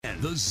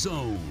The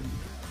Zone.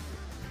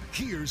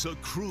 Here's a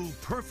crew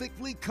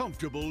perfectly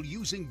comfortable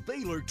using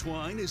Baylor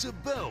twine as a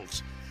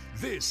belt.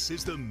 This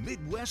is the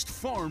Midwest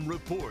Farm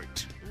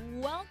Report.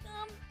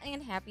 Welcome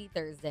and happy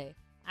Thursday.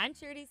 I'm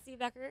Charity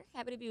Seebecker,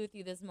 happy to be with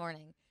you this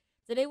morning.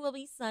 Today will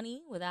be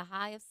sunny with a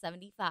high of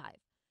 75.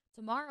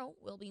 Tomorrow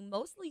will be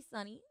mostly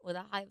sunny with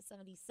a high of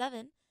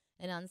 77.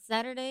 And on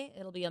Saturday,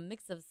 it'll be a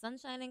mix of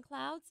sunshine and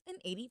clouds and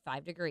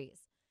 85 degrees.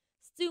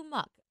 Stu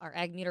Muck, our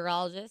ag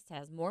meteorologist,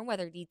 has more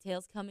weather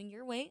details coming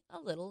your way a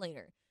little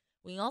later.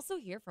 We also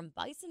hear from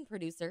bison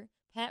producer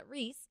Pat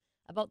Reese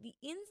about the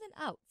ins and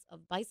outs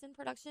of bison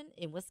production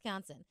in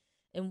Wisconsin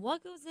and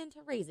what goes into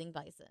raising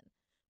bison.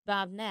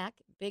 Bob Knack,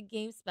 big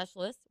game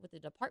specialist with the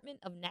Department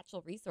of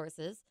Natural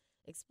Resources,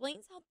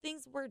 explains how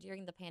things were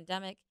during the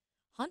pandemic,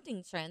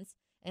 hunting trends,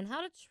 and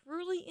how to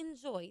truly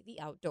enjoy the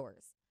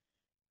outdoors.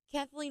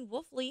 Kathleen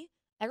Wolfley,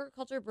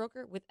 agriculture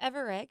broker with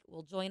EverAg,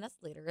 will join us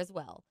later as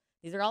well.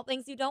 These are all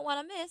things you don't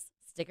want to miss.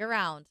 Stick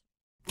around.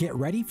 Get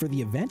ready for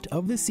the event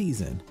of the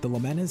season, the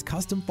Lemena's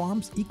Custom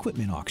Farms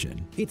Equipment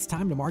Auction. It's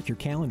time to mark your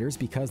calendars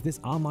because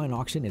this online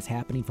auction is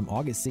happening from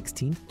August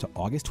 16th to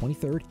August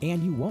 23rd,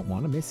 and you won't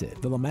want to miss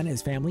it. The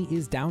Lemena's family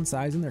is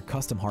downsizing their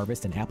custom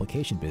harvest and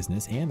application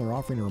business, and they're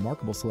offering a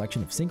remarkable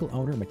selection of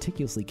single-owner,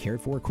 meticulously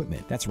cared-for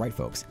equipment. That's right,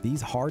 folks.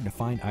 These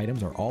hard-to-find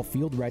items are all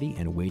field-ready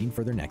and waiting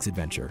for their next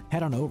adventure.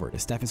 Head on over to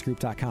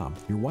steffesgroup.com,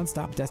 your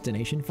one-stop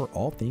destination for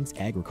all things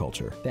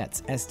agriculture.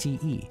 That's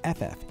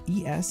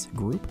STEFFES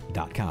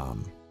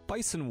group.com.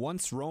 Bison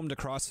once roamed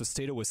across the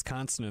state of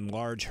Wisconsin in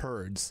large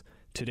herds.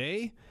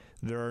 Today,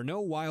 there are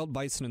no wild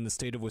bison in the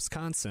state of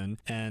Wisconsin,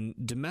 and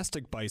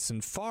domestic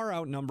bison far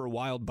outnumber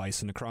wild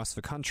bison across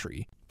the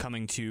country.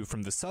 Coming to you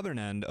from the southern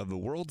end of the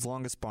world's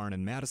longest barn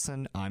in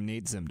Madison, I'm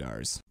Nate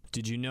Zimdars.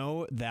 Did you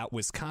know that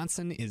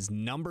Wisconsin is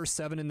number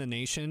 7 in the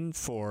nation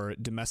for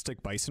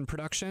domestic bison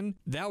production?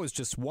 That was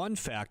just one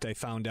fact I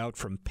found out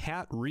from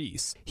Pat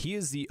Reese. He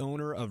is the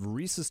owner of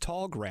Reese's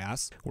Tall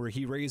Grass, where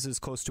he raises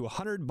close to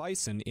 100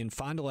 bison in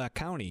Fond du Lac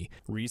County.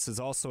 Reese is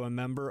also a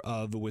member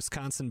of the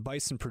Wisconsin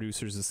Bison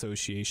Producers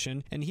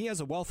Association, and he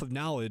has a wealth of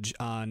knowledge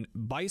on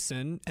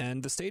bison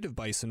and the state of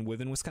bison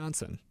within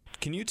Wisconsin.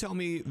 Can you tell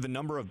me the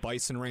number of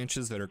bison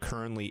ranches that are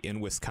currently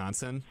in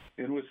Wisconsin?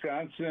 In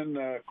Wisconsin,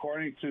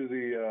 according to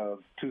the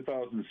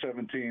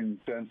 2017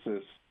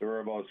 census, there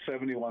are about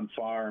 71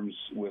 farms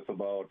with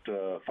about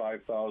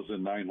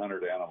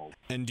 5,900 animals.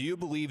 And do you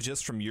believe,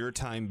 just from your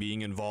time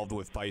being involved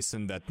with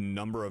bison, that the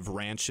number of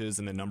ranches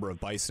and the number of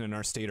bison in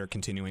our state are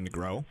continuing to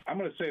grow? I'm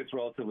going to say it's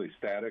relatively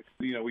static.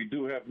 You know, we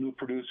do have new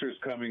producers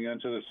coming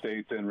into the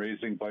state and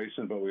raising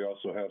bison, but we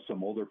also have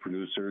some older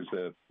producers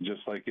that,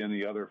 just like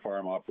any other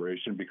farm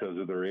operation, because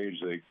of their age,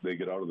 they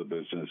get out of the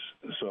business.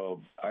 So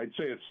I'd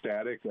say it's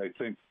static. I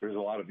think there's a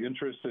lot of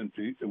interest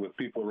with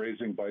people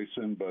raising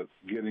bison, but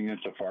getting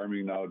into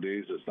farming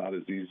nowadays is not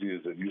as easy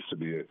as it used to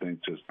be, I think,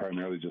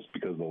 primarily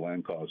because of the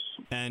land costs.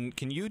 And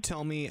can you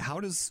tell me, how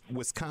does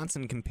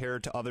Wisconsin compare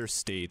to other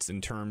states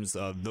in terms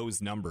of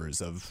those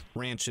numbers of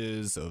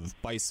ranches, of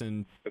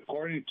bison?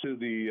 According to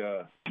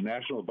the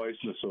National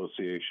Bison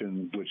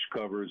Association, which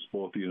covers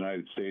both the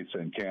United States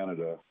and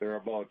Canada, there are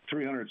about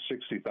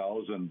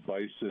 360,000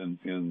 bison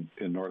in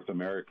North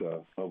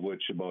America, of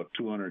which about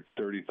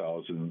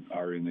 230,000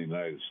 are in the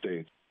United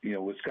States. You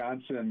know,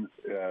 Wisconsin,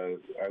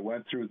 I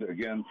went through,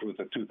 again, with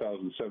the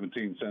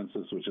 2017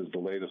 census, which is the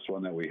latest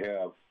one that we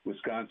have.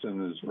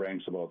 Wisconsin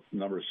ranks about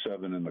number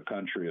 7 in the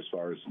country as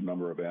far as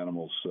number of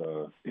animals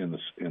in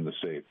the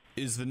state.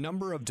 Is the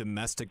number of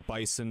domestic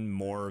bison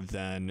more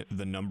than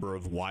the number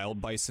of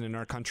wild bison in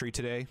our country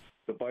today?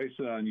 The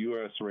bison on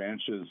U.S.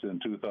 ranches in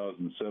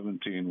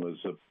 2017 was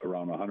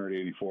around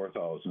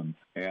 184,000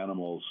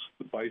 animals.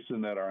 The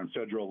bison that are on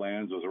federal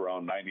lands was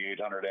around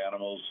 9,800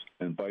 animals,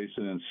 and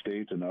bison in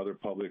state and other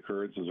public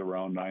herds is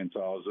around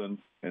 9,000.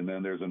 And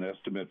then there's an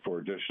estimate for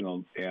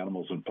additional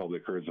animals in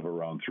public herds of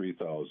around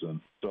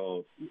 3,000.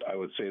 So I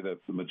would say that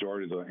the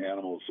majority of the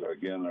animals,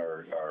 again,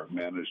 are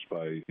managed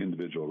by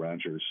individual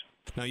ranchers.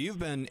 Now, you've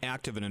been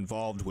active and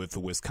involved with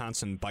the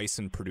Wisconsin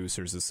Bison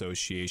Producers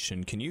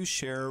Association. Can you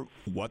share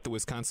what the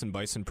Wisconsin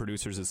Bison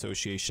Producers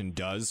Association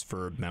does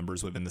for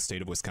members within the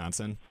state of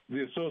Wisconsin?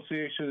 The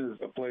association is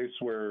a place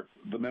where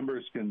the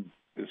members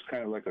it's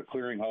kind of like a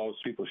clearinghouse.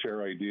 People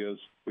share ideas.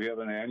 We have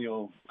an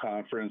annual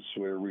conference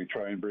where we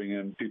try and bring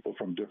in people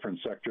from different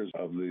sectors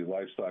of the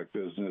livestock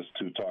business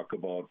to talk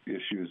about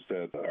issues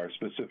that are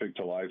specific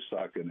to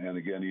livestock and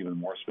again, even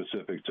more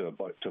specific to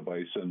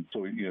bison. So,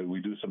 we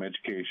do some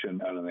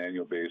education on an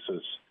annual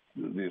basis.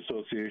 The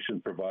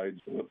association provides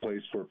a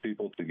place for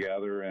people to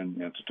gather and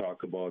to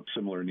talk about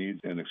similar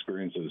needs and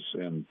experiences,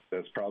 and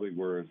that's probably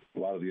where a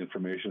lot of the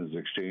information is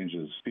exchanged,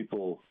 is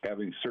people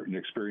having certain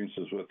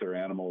experiences with their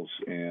animals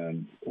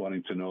and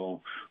wanting to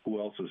know who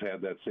else has had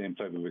that same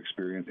type of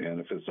experience, and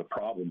if it's a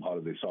problem, how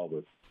do they solve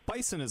it.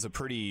 Bison is a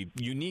pretty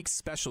unique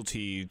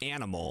specialty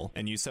animal,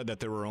 and you said that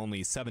there were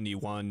only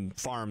 71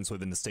 farms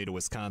within the state of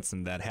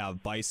Wisconsin that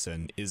have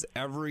bison. Is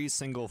every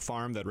single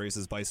farm that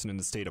raises bison in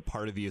the state a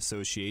part of the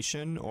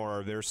association, or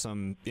are there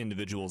some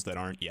individuals that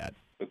aren't yet?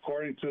 According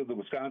according to the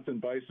Wisconsin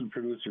Bison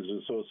Producers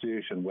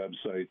Association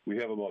website, we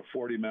have about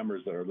 40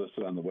 members that are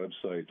listed on the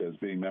website as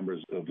being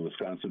members of the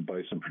Wisconsin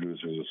Bison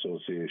Producers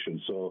Association.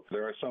 So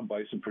there are some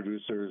bison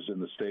producers in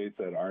the state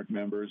that aren't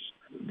members.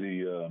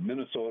 The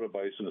Minnesota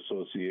Bison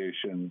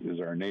Association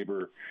is our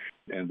neighbor,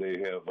 and they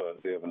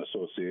have an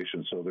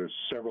association. So there's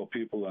several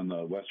people in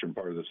the western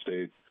part of the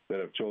state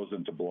that have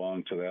chosen to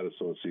belong to that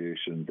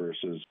association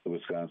versus the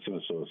Wisconsin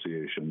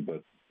Association.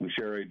 But we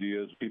share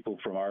ideas. People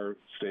from our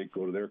state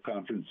go to their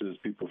conferences.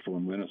 People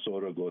from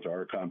Minnesota go to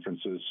our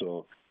conferences.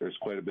 So there's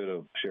quite a bit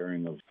of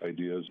sharing of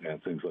ideas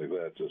and things like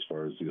that as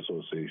far as the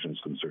association is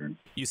concerned.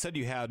 You said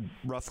you had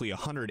roughly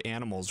 100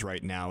 animals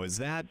right now. Is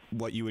that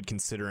what you would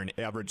consider an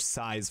average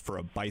size for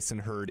a bison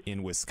herd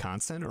in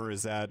Wisconsin, or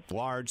is that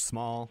large,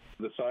 small?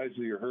 The size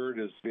of your herd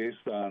is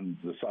based on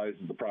the size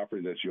of the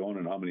property that you own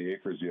and how many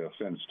acres you have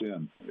fenced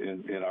in.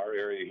 In our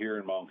area here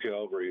in Mount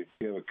Calvary,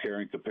 we have a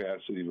carrying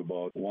capacity of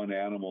about 1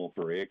 animal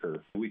per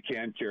acre. We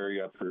can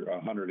carry up to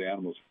 100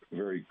 animals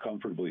very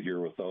comfortably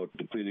here without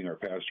depleting our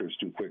pastures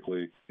too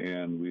quickly,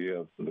 and we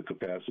have the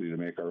capacity to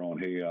make our own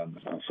hay on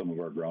some of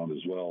our ground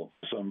as well.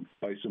 Some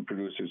bison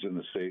producers in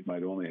the state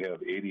might only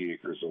have 80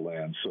 acres of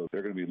land, so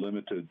they're going to be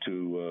limited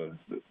to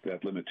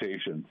that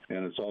limitation,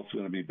 and it's also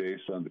going to be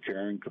based on the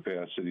carrying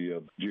capacity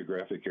of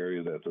geographic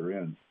area that they're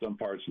in. Some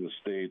parts of the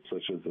state,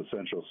 such as the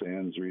Central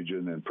Sands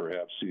region and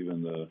perhaps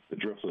even the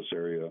Driftless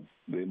area,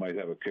 they might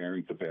have a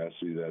carrying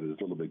capacity that is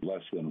a little bit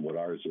less than what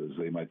ours is.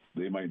 They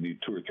might need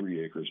 2 or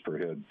 3 acres per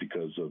head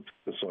because of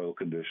the soil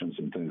conditions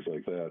and things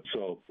like that.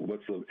 So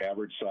what's the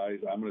average size?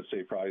 I'm going to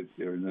say probably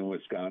in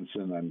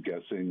Wisconsin, I'm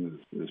guessing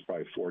is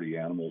probably 40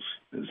 animals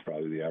is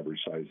probably the average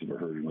size of a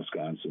herd in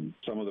Wisconsin.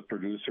 Some of the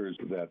producers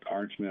that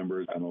aren't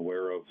members, I'm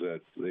aware of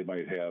that they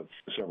might have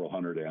several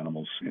hundred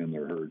animals in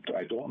their herd.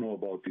 I don't know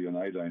about the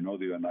Oneida. I know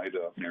the Oneida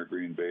up near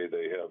Green Bay,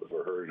 they have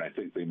a herd, and I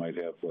think they might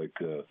have like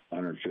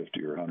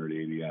 150 or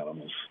 180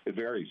 animals. It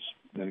varies.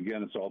 And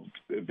again, it's all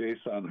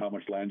based on how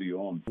much land do you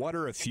own. What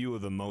are a few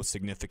of the most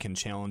significant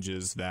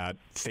challenges that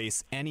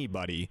face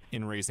anybody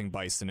in raising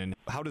bison, and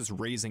how does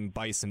raising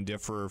bison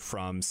differ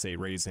from, say,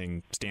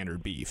 raising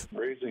standard beef?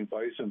 Raising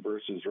bison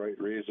versus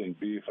raising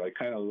beef, I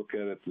kind of look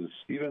at it as,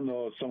 even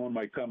though someone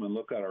might come and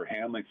look at our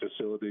handling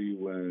facility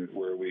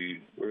where we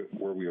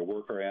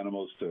work our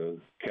animals to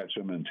catch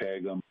them and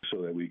tag them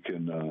so that we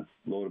can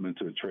load them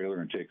into a trailer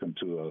and take them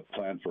to a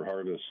plant for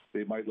harvest,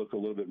 they might look a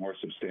little bit more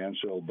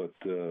substantial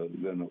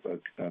than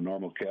a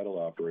normal cattle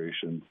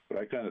operation. But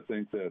I kind of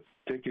think that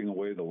taking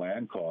away the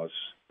land costs,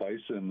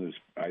 bison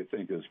I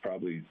think is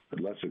probably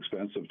less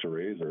expensive to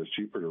raise, or it's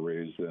cheaper to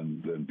raise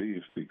than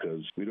beef,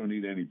 because we don't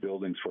need any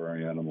buildings for our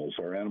animals.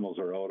 Our animals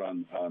are out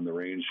on the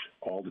range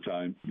all the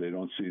time. They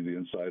don't see the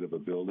inside of a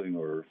building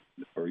or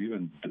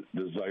even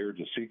desire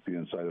to seek the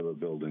inside of a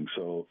building.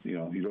 So,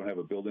 you don't have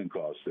a building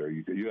cost there.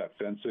 You got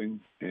fencing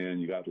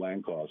and you got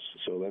land costs.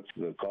 So that's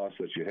the cost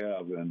that you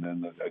have. And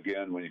then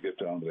again, when you get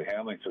down to the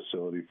handling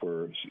facility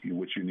for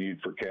what you need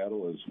for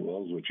cattle as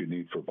well as what you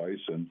need for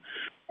bison,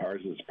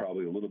 ours is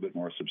probably a little bit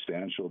more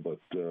substantial, but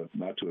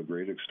not to a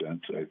great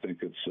extent. I think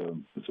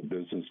it's a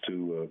business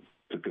to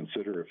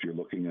consider if you're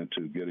looking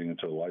into getting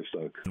into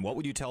livestock. And what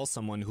would you tell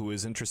someone who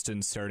is interested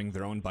in starting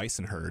their own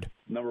bison herd?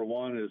 Number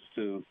one is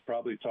to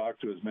probably talk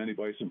to as many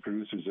bison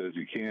producers as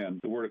you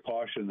can. The word of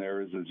caution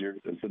there is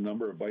the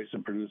number of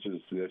bison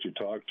producers that you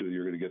talk to,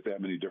 you're going to get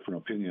that many different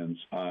opinions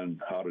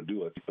on how to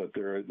do it. But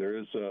there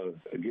is,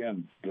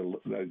 again,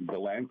 the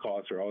land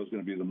costs are always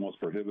going to be the most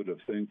prohibitive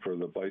thing for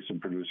the bison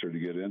producer to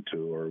get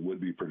into, or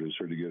would-be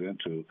producer to get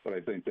into. But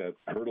I think that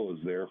hurdle is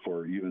there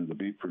for even the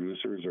beef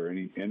producers or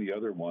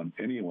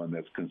anyone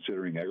that's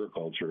considering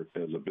agriculture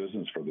as a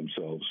business for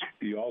themselves.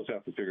 You always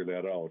have to figure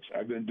that out.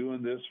 I've been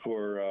doing this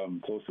for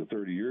close to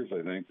 30 years,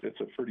 I think. It's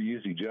a pretty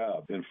easy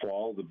job. In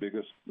fall, the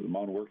biggest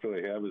amount of work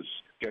that I have is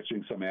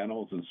catching some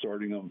animals and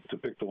sorting them to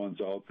pick the ones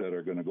out that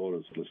are going to go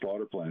to the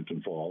slaughter plant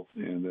in fall.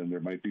 And then there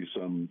might be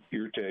some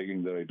ear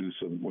tagging that I do.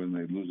 When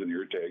they lose an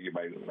ear tag,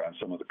 on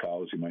some of the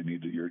cows, you might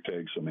need to ear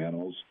tag some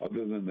animals.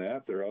 Other than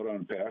that, they're out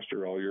on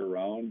pasture all year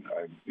round.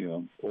 I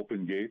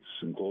open gates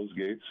and close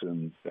gates,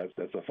 and that's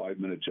a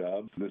 5-minute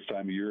job. This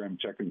time of year, I'm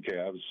checking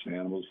calves,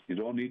 animals. You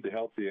don't need to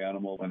help the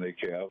animal when they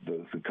calve.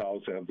 The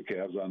cows have the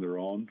calves on their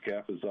own.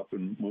 Calf is up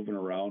and moving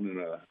around in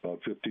about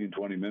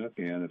 15-20 minutes,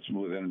 and it's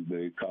moving. And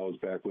the cow is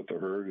back with the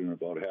herd in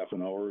about half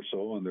an hour or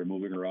so, and they're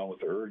moving around with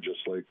the herd just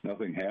like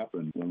nothing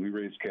happened. When we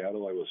raised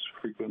cattle, I was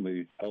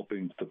frequently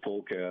helping to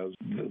pull calves.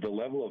 The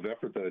level of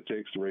effort that it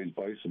takes to raise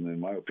bison, in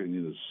my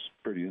opinion, is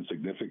pretty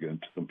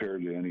insignificant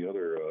compared to any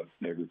other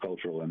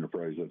agricultural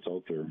enterprise that's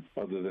out there,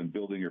 other than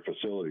building your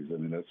facilities. I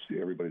mean,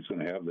 everybody's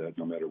going to have that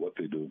no matter what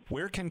they do.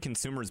 Where can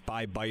consumers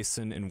buy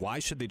bison, and why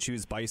should they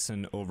choose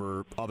bison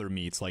over other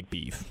meats like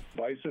beef?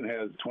 Bison Bison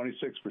has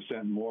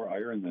 26% more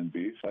iron than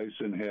beef.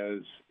 Bison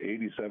has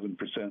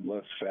 87%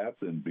 less fat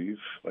than beef.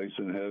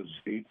 Bison has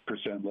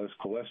 8% less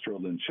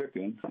cholesterol than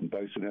chicken. And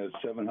bison has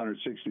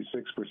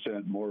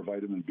 766% more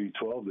vitamin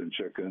B12 than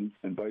chicken.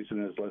 And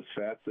bison has less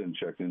fat than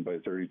chicken by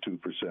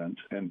 32%.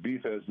 And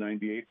beef has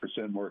 98%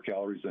 more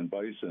calories than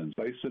bison.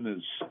 Bison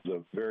is a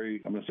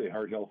very, I'm going to say,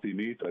 heart-healthy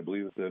meat. I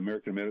believe the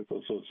American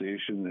Medical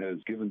Association has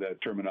given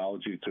that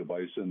terminology to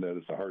bison, that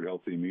it's a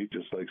heart-healthy meat,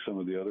 just like some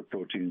of the other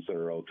proteins that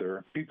are out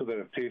there. People that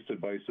have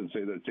tasted bison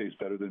say that it tastes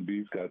better than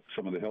beef, got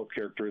some of the health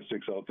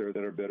characteristics out there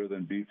that are better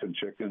than beef and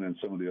chicken and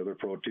some of the other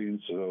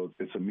proteins. So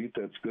it's a meat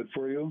that's good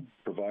for you,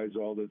 provides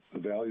all the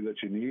value that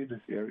you need.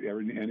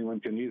 Anyone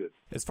can eat it.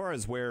 As far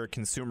as where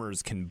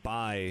consumers can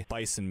buy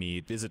bison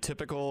meat, is it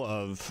typical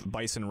of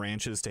bison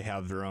ranches to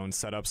have their own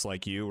setups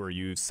like you, where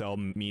you sell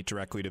meat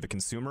directly to the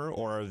consumer,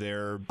 or are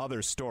there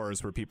other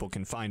stores where people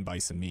can find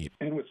bison meat?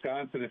 In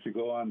Wisconsin, if you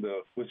go on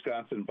the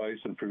Wisconsin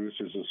Bison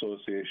Producers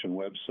Association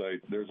website,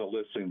 there's a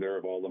listing there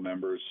of all the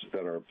members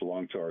that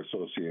belong to our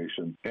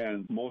association.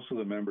 And most of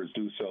the members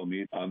do sell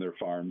meat on their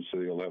farms, so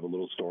they'll have a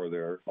little store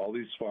there. All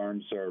these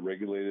farms are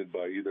regulated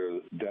by either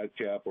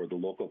DATCAP or the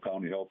local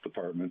county health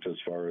department as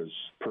far as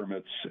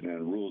permits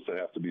and rules that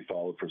have to be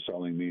followed for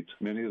selling meat.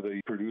 Many of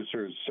the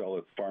producers sell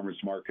at farmers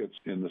markets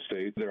in the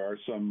state. There are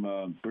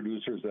some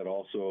producers that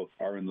also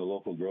are in the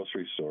local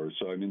grocery stores.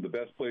 So, I mean, the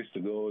best place to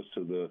go is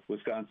to the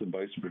Wisconsin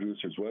Bison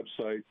Producers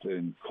website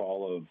and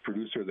call a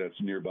producer that's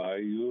nearby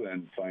you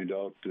and find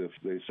out if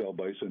they sell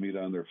bison meat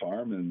on their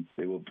farm, and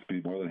they will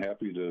be more than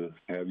happy to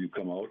have you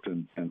come out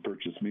and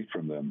purchase meat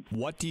from them.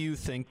 What do you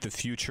think the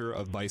future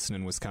of bison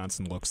in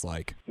Wisconsin looks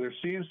like? There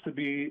seems to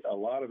be a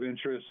lot of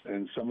interest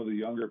in some of the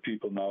younger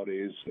people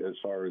nowadays as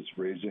far as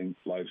raising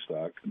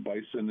livestock.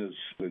 Bison is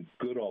a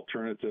good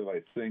alternative,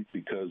 I think,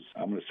 because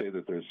I'm going to say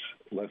that there's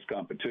less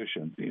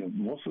competition.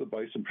 Most of the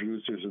bison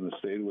producers in the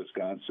state of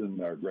Wisconsin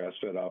are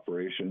grass-fed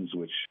operations,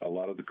 which a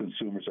lot of the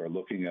consumers are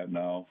looking at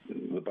now.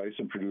 The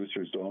bison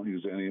producers don't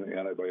use any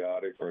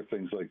antibiotic or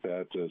things like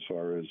that as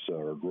far as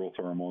growth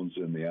hormones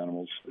in the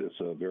animals. It's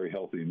a very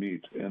healthy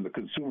meat, and the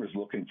consumer is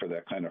looking for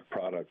that kind of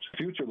product. The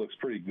future looks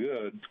pretty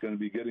good. It's going to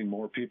be getting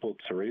more people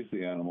to raise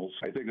the animals.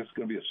 I think it's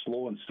going to be a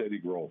slow and steady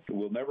growth.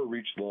 We'll never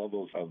reach the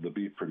levels of the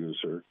beef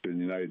producer. In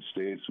the United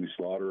States, we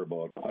slaughter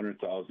about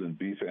 100,000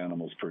 beef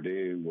animals per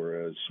day,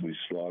 whereas we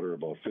slaughter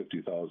about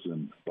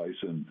 50,000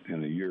 bison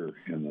in a year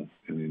in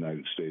the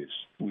United States.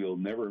 We'll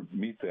never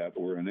meet that.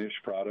 We're a niche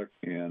product,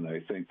 and I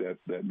think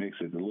that makes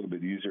it a little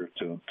bit easier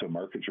to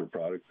market your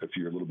product if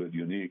you're a little bit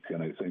unique,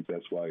 and I think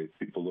that's why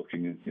people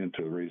looking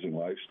into raising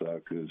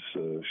livestock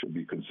should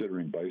be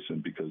considering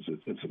bison, because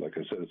it's like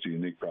I said, it's a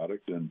unique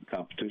product, and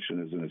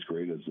competition isn't as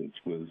great as it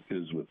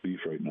is with beef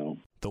right now.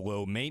 The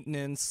low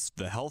maintenance,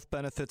 the health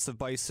benefits of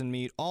bison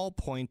meat all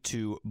point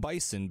to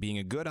bison being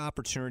a good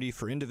opportunity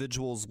for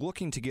individuals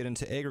looking to get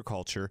into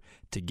agriculture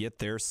to get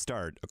their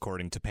start,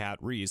 according to Pat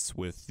Reese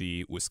with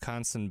the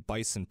Wisconsin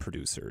Bison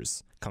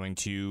Producers. Coming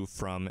to you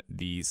from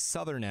the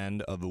southern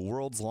end of the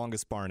world's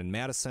longest barn in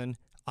Madison,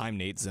 I'm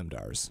Nate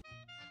Zimdars.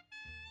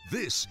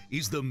 This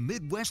is the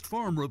Midwest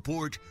Farm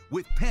Report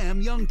with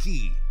Pam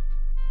Youngkey.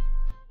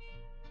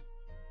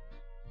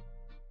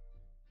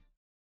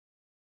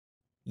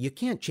 You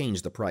can't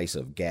change the price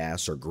of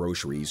gas or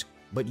groceries,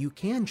 but you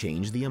can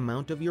change the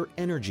amount of your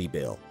energy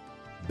bill.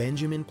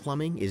 Benjamin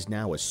Plumbing is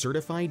now a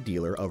certified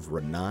dealer of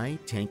Rinnai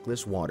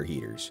tankless water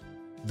heaters,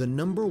 the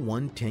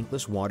 #1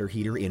 tankless water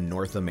heater in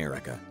North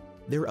America.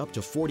 They're up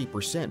to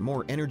 40%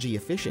 more energy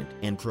efficient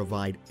and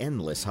provide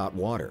endless hot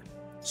water.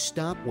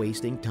 Stop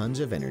wasting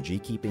tons of energy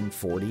keeping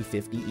 40,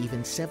 50,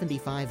 even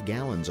 75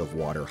 gallons of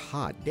water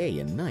hot day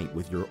and night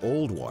with your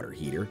old water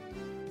heater.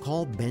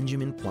 Call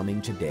Benjamin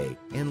Plumbing today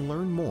and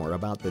learn more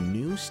about the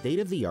new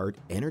state-of-the-art,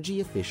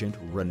 energy-efficient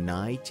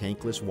Rinnai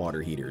tankless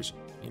water heaters,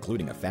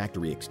 including a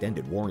factory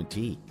extended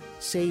warranty.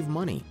 Save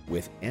money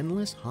with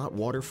endless hot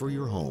water for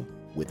your home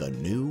with a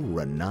new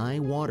Rinnai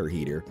water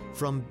heater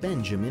from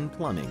Benjamin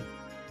Plumbing.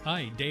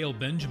 Hi, Dale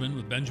Benjamin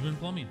with Benjamin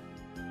Plumbing.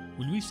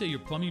 When we say your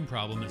plumbing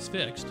problem is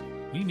fixed,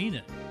 we mean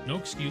it. No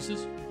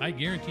excuses. I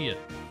guarantee it.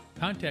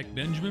 Contact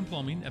Benjamin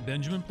Plumbing at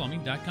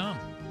benjaminplumbing.com.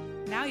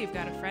 Now you've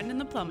got a friend in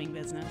the plumbing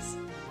business.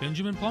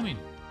 Benjamin Plumbing.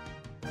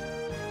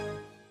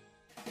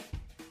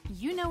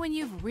 You know when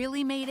you've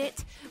really made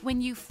it?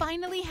 When you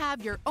finally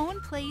have your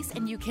own place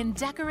and you can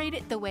decorate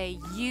it the way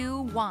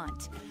you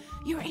want.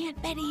 Your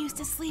Aunt Betty used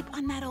to sleep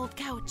on that old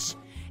couch.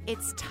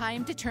 It's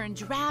time to turn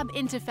drab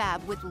into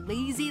fab with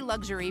Lazy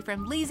Luxury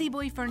from Lazy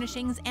Boy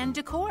Furnishings and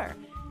Decor.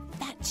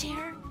 That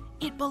chair,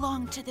 it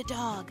belonged to the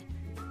dog.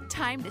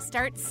 Time to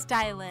start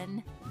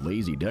styling.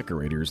 Lazy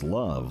decorators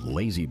love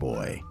Lazy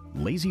Boy.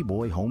 Lazy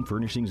Boy Home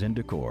Furnishings and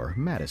Decor,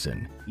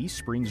 Madison, East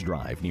Springs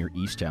Drive near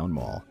Easttown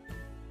Mall.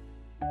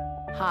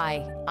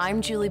 Hi,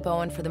 I'm Julie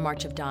Bowen for the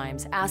March of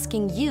Dimes,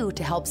 asking you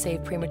to help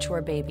save premature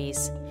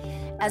babies.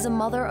 As a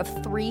mother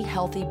of 3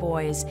 healthy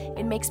boys,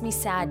 it makes me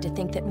sad to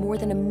think that more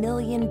than 1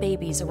 million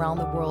babies around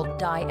the world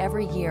die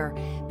every year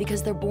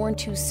because they're born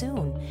too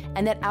soon,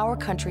 and that our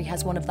country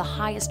has one of the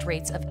highest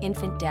rates of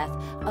infant death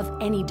of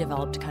any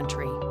developed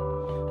country.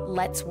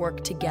 Let's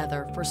work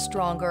together for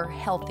stronger,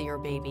 healthier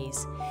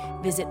babies.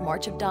 Visit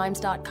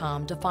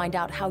marchofdimes.com to find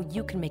out how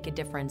you can make a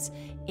difference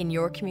in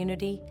your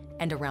community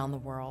and around the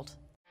world.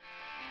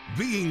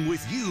 Being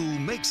with you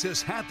makes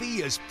us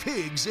happy as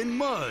pigs in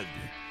mud.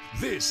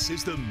 This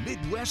is the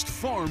Midwest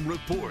Farm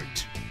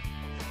Report.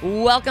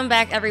 Welcome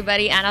back,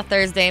 everybody, on a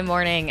Thursday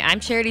morning. I'm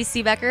Charity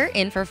Seebecker,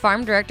 in for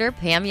Farm Director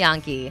Pam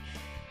Yonke.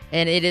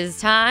 And it is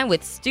time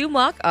with Stu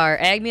Muck, our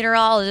ag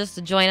meteorologist,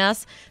 to join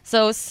us.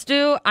 So,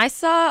 Stu, I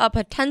saw a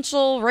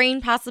potential rain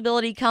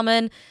possibility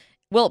coming.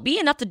 Will it be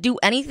enough to do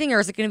anything,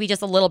 or is it going to be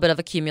just a little bit of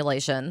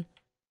accumulation?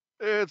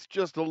 It's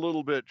just a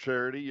little bit,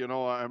 Charity. You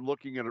know, I'm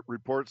looking at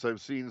reports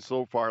I've seen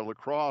so far. La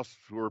Crosse,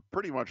 we're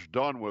pretty much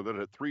done with it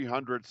at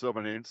 0.03 of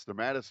an inch. The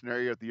Madison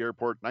area at the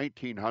airport,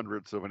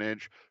 0.19 of an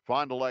inch.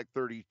 Fond du Lac,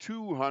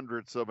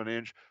 0.32 of an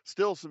inch.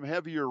 Still some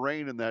heavier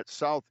rain in that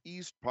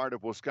southeast part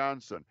of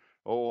Wisconsin.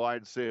 Oh,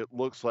 I'd say it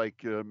looks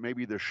like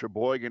maybe the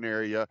Sheboygan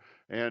area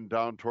and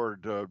down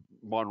toward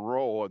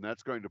Monroe, and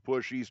that's going to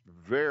push east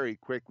very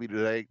quickly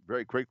today,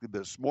 very quickly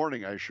this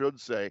morning, I should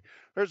say.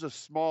 There's a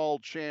small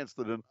chance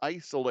that an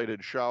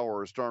isolated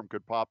shower or storm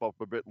could pop up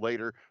a bit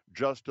later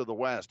just to the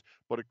west,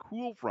 but a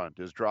cool front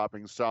is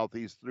dropping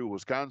southeast through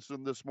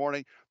Wisconsin this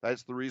morning.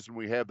 That's the reason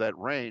we have that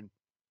rain.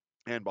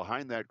 And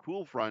behind that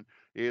cool front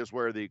is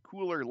where the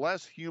cooler,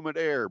 less humid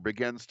air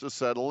begins to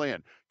settle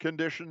in.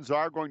 Conditions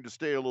are going to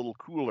stay a little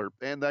cooler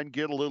and then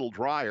get a little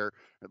drier,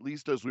 at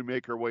least as we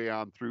make our way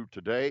on through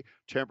today.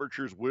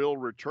 Temperatures will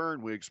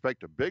return. We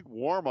expect a big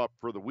warm-up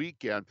for the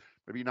weekend.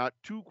 Maybe not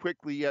too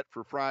quickly yet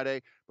for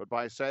Friday, but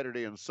by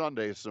Saturday and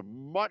Sunday,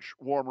 some much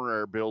warmer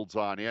air builds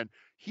on in.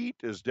 Heat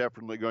is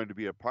definitely going to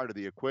be a part of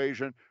the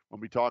equation. When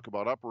we talk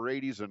about upper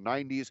 80s and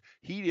 90s,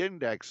 heat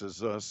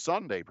indexes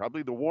Sunday,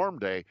 probably the warm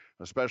day,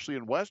 especially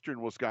in western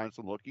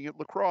Wisconsin. Looking at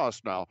La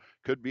Crosse now,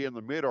 could be in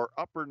the mid or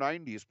upper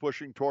 90s,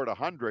 pushing toward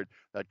 100.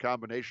 That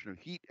combination of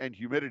heat and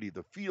humidity,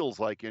 the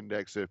feels-like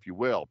index, if you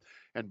will.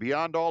 And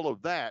beyond all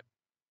of that,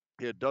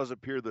 it does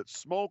appear that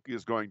smoke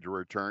is going to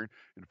return.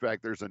 In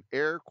fact, there's an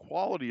air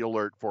quality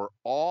alert for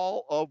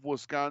all of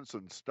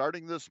Wisconsin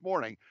starting this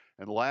morning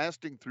and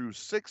lasting through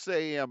 6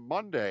 a.m.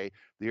 Monday.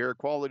 The air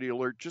quality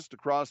alert just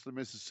across the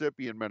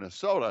Mississippi and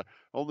Minnesota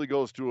only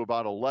goes to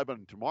about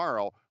 11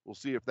 tomorrow. We'll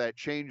see if that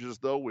changes,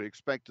 though. We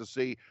expect to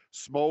see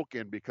smoke,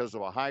 and because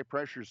of a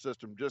high-pressure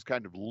system just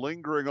kind of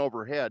lingering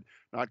overhead,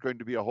 not going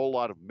to be a whole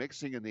lot of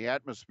mixing in the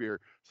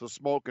atmosphere, so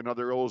smoke and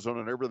other ozone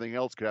and everything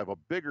else could have a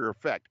bigger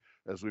effect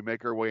as we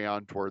make our way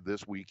on toward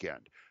this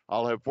weekend.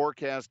 I'll have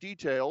forecast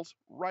details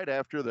right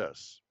after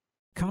this.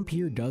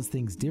 Compeer does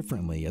things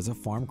differently as a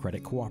farm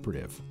credit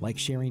cooperative, like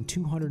sharing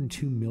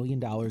 $202 million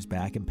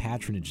back in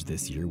patronage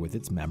this year with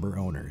its member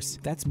owners.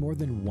 That's more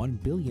than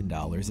 $1 billion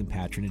in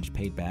patronage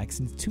paid back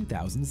since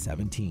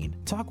 2017.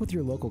 Talk with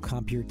your local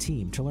Compeer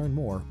team to learn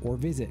more or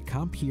visit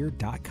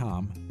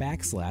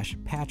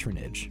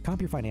compeer.com/patronage.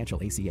 Compeer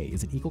Financial ACA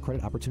is an equal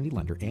credit opportunity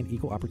lender and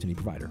equal opportunity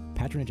provider.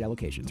 Patronage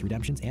allocations,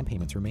 redemptions, and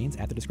payments remains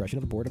at the discretion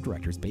of the board of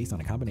directors based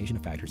on a combination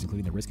of factors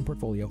including the risk in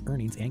portfolio,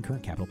 earnings, and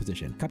current capital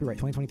position. Copyright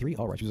 2023,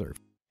 all rights reserved.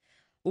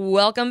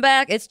 Welcome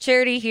back. It's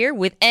Charity here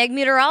with ag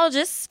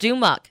meteorologist Stu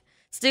Muck.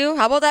 Stu,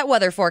 how about that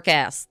weather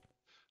forecast?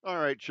 All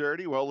right,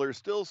 Charity. Well, there's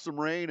still some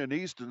rain in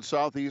east and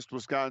southeast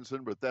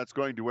Wisconsin, but that's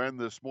going to end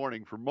this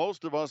morning. For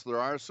most of us, there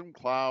are some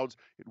clouds.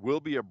 It will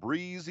be a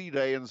breezy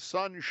day, and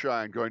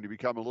sunshine going to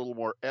become a little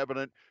more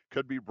evident.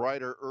 Could be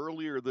brighter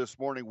earlier this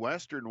morning,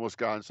 western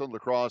Wisconsin, La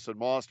Crosse and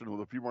Mauston,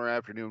 with a few more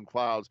afternoon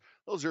clouds.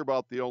 Those are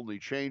about the only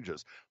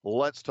changes.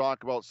 Let's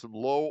talk about some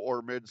low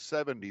or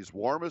mid-70s,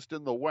 warmest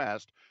in the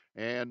west,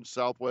 and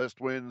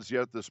southwest winds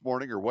yet this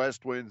morning, or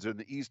west winds in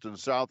the east and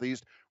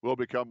southeast, will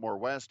become more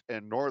west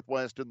and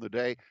northwest in the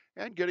day,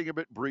 and getting a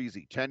bit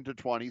breezy, 10 to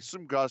 20,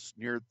 some gusts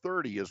near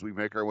 30 as we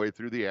make our way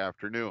through the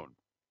afternoon.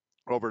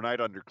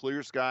 Overnight under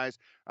clear skies,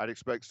 I'd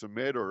expect some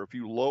mid or a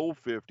few low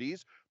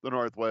 50s. The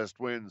northwest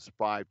winds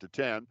 5 to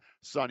 10.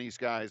 Sunny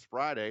skies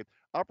Friday.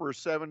 Upper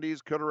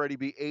 70s, could already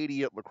be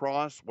 80 at La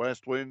Crosse.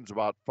 West winds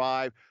about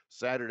 5.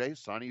 Saturday,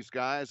 sunny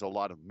skies, a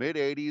lot of mid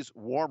 80s,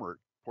 warmer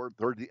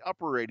toward the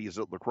upper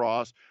 80s at La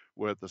Crosse,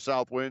 with the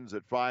south winds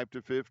at 5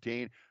 to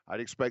 15. I'd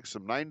expect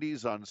some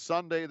 90s on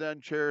Sunday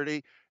then,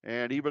 Charity,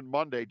 and even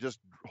Monday just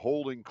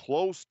holding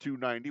close to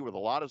 90 with a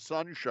lot of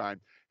sunshine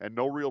and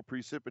no real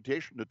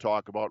precipitation to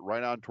talk about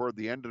right on toward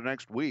the end of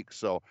next week.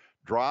 So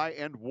dry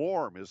and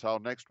warm is how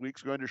next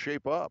week's going to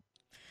shape up.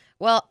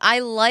 Well, I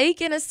like,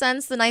 in a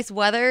sense, the nice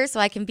weather so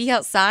I can be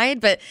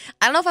outside, but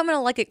I don't know if I'm going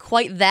to like it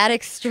quite that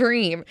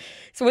extreme.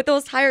 So with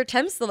those higher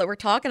temps, though, that we're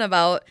talking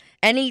about,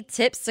 any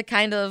tips to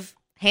kind of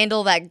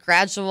handle that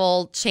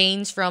gradual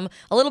change from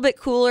a little bit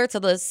cooler to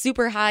the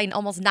super high and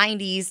almost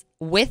 90s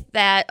with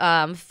that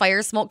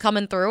fire smoke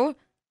coming through?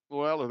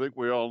 Well, I think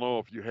we all know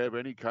if you have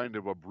any kind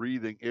of a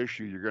breathing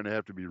issue, you're going to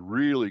have to be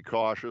really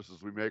cautious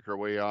as we make our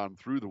way on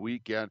through the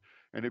weekend.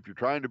 And if you're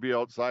trying to be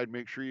outside,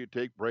 make sure you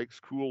take breaks,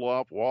 cool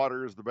off.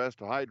 Water is the best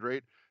to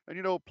hydrate.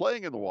 And,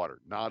 playing in the water,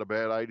 not a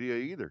bad idea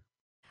either.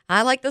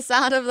 I like the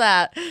sound of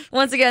that.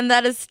 Once again,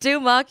 that is Stu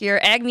Muck,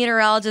 your ag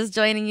meteorologist,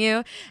 joining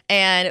you.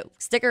 And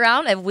stick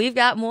around, if we've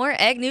got more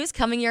ag news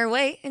coming your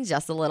way in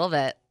just a little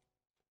bit.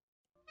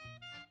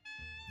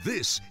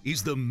 This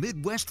is the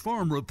Midwest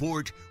Farm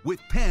Report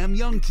with Pam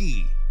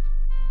Youngkey.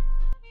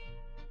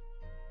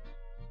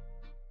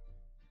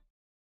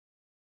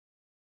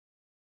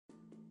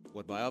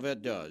 What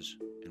Biovet does,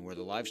 and where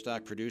the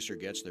livestock producer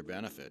gets their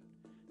benefit,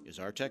 is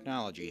our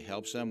technology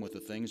helps them with the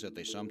things that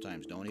they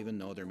sometimes don't even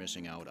know they're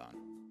missing out on.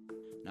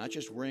 Not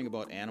just worrying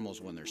about animals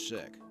when they're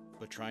sick,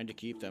 but trying to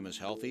keep them as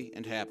healthy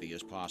and happy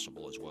as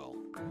possible as well.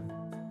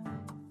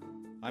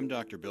 I'm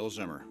Dr. Bill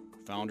Zimmer,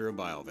 founder of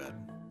Biovet.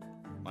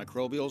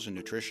 Microbials and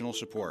nutritional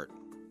support.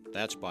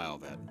 That's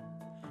Biovet.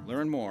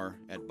 Learn more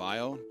at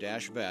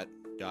bio-vet.com.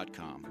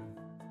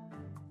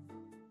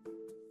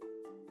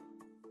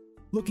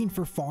 Looking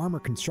for farm or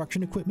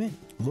construction equipment?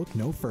 Look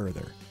no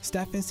further.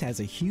 Steffes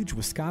has a huge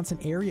Wisconsin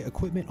area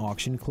equipment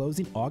auction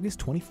closing August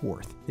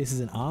 24th. This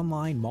is an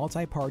online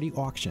multi-party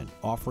auction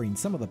offering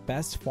some of the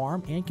best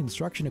farm and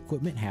construction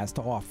equipment has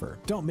to offer.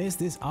 Don't miss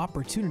this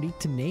opportunity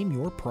to name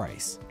your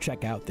price.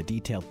 Check out the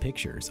detailed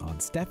pictures on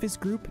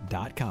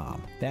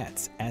steffesgroup.com.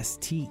 That's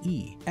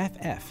STEFFES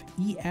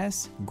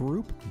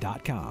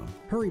group.com.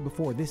 Hurry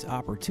before this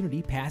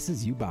opportunity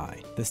passes you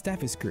by. The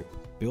Steffes Group,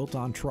 built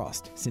on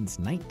trust since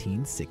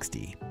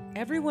 1960.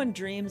 Everyone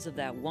dreams of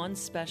that one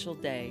special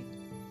day.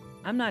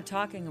 I'm not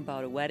talking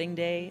about a wedding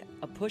day,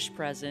 a push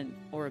present,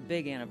 or a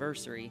big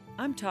anniversary.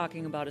 I'm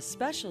talking about a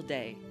special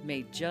day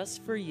made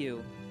just for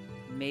you.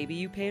 Maybe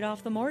you paid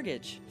off the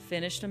mortgage,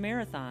 finished a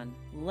marathon,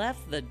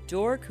 left the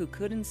dork who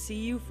couldn't see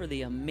you for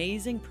the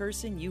amazing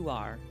person you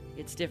are.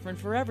 It's different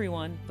for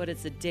everyone, but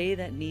it's a day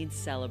that needs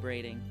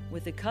celebrating,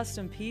 with a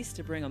custom piece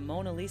to bring a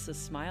Mona Lisa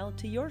smile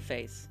to your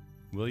face.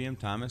 William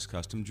Thomas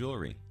Custom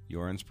Jewelry.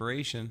 Your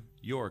inspiration,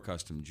 your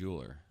custom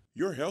jeweler.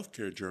 Your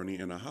healthcare journey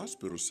in a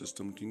hospital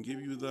system can give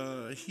you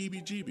the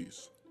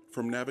heebie-jeebies.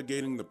 From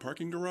navigating the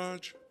parking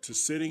garage to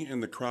sitting in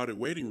the crowded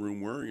waiting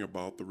room worrying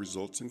about the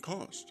results and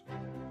cost.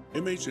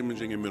 MH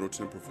Imaging in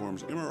Middleton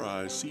performs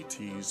MRIs,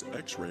 CTs,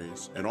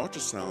 X-rays, and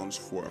ultrasounds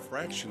for a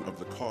fraction of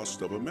the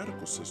cost of a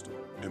medical system.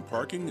 And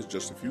parking is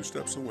just a few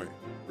steps away.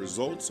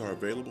 Results are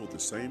available the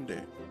same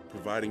day,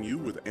 providing you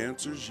with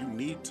answers you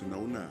need to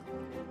know now.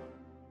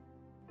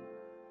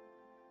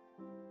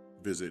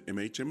 Visit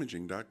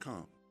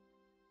mhimaging.com.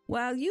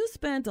 While you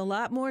spent a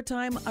lot more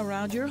time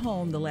around your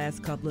home the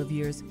last couple of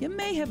years, you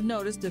may have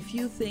noticed a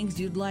few things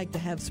you'd like to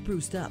have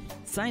spruced up.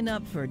 Sign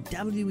up for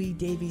W.E.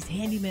 Davies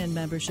Handyman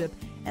membership,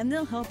 and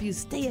they'll help you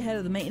stay ahead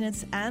of the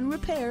maintenance and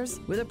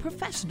repairs with a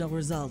professional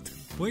result.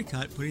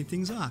 Boycott putting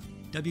things off.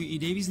 W.E.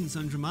 Davies &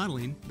 Sons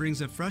Remodeling brings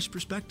a fresh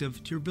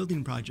perspective to your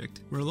building project.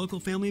 We're a local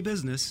family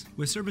business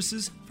with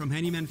services from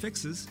handyman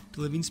fixes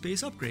to living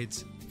space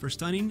upgrades. For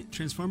stunning,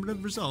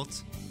 transformative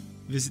results,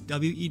 visit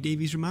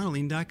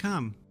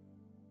WEDaviesRemodeling.com.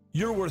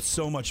 You're worth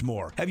so much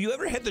more. Have you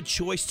ever had the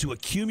choice to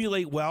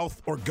accumulate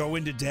wealth or go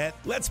into debt?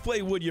 Let's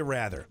play Would You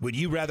Rather. Would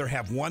you rather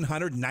have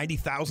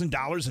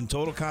 $190,000 in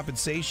total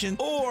compensation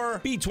or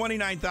be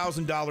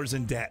 $29,000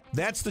 in debt?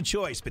 That's the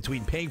choice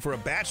between paying for a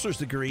bachelor's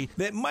degree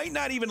that might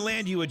not even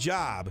land you a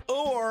job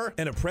or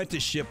an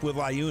apprenticeship with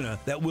LIUNA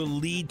that will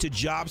lead to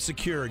job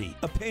security,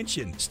 a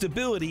pension,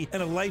 stability,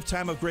 and a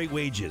lifetime of great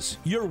wages.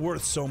 You're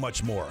worth so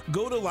much more.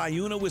 Go to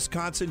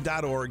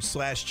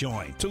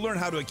liunawisconsin.org/join to learn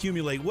how to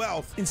accumulate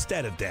wealth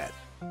instead of debt.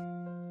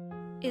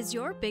 Is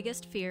your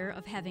biggest fear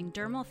of having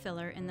dermal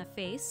filler in the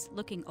face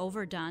looking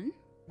overdone?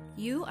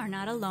 You are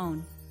not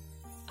alone.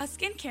 A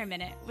skincare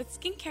minute with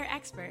skincare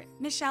expert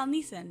Michelle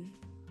Neeson.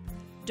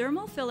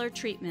 Dermal filler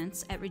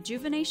treatments at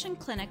Rejuvenation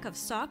Clinic of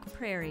Sauk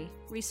Prairie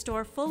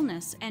restore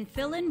fullness and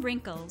fill in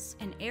wrinkles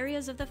in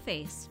areas of the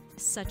face,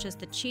 such as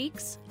the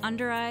cheeks,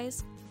 under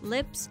eyes,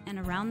 lips, and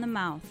around the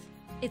mouth.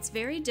 It's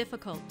very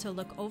difficult to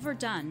look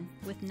overdone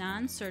with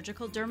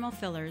non-surgical dermal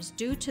fillers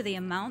due to the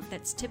amount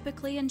that's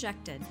typically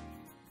injected.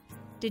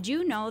 Did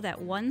you know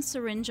that 1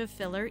 syringe of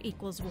filler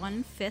equals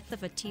 1/5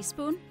 of a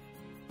teaspoon?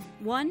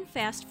 1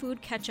 fast food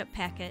ketchup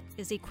packet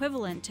is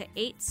equivalent to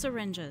 8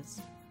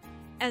 syringes.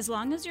 As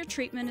long as your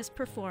treatment is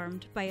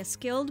performed by a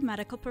skilled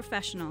medical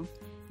professional,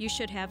 you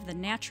should have the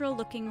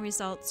natural-looking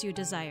results you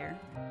desire.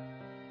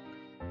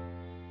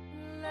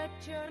 Let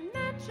your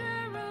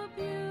natural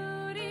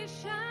beauty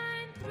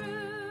shine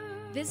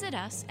through. Visit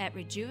us at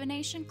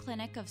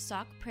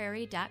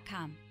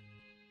rejuvenationclinicofsaukprairie.com.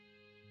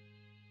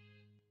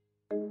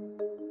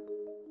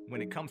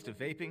 When it comes to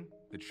vaping,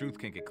 the truth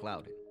can get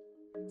clouded.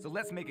 So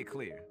let's make it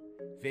clear.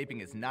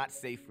 Vaping is not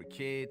safe for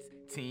kids,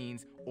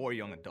 teens, or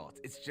young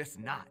adults. It's just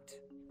not.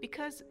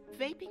 Because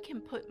vaping can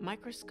put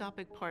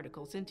microscopic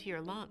particles into your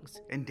lungs.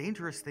 And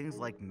dangerous things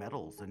like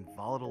metals and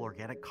volatile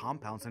organic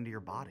compounds into your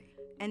body.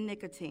 And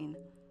nicotine,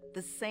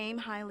 the same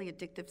highly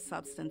addictive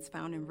substance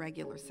found in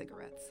regular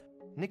cigarettes.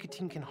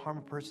 Nicotine can harm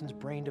a person's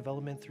brain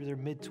development through their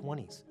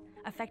mid-20s.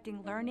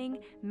 Affecting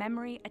learning,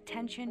 memory,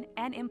 attention,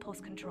 and impulse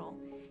control.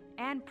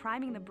 and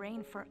priming the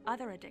brain for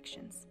other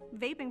addictions.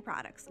 Vaping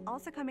products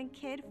also come in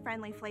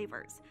kid-friendly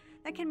flavors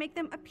that can make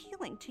them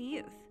appealing to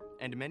youth.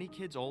 And many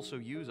kids also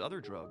use other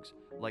drugs,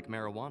 like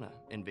marijuana,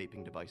 in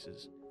vaping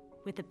devices.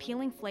 With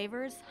appealing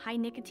flavors, high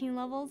nicotine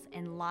levels,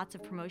 and lots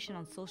of promotion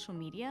on social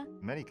media,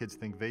 many kids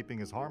think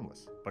vaping is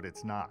harmless, but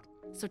it's not.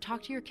 So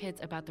talk to your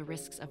kids about the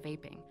risks of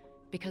vaping,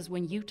 because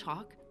when you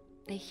talk,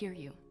 they hear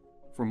you.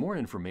 For more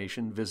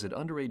information, visit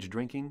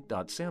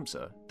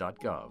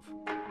underagedrinking.samhsa.gov.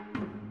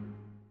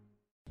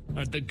 All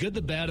right, the good,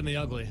 the bad, and the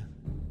ugly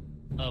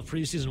of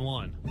preseason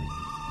 1.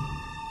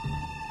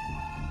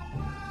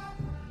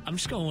 I'm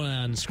just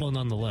scrolling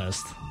down the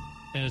list,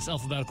 and it's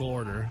alphabetical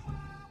order.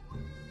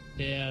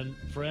 And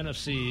for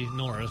NFC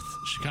North,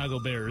 Chicago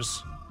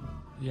Bears,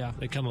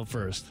 they come up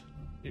first.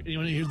 You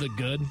want to hear the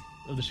good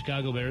of the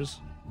Chicago Bears?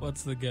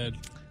 What's the good?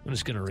 I'm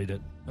just going to read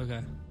it.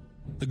 Okay.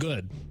 The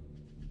good.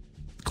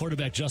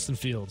 Quarterback Justin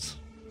Fields.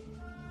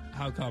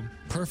 How come?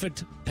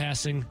 Perfect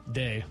passing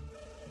day.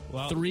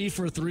 Wow. 3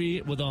 for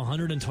 3 with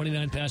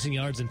 129 passing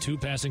yards and 2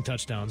 passing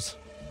touchdowns.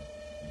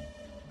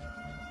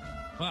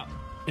 Wow.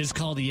 Is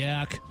called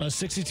Yak. A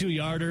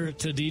 62-yarder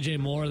to DJ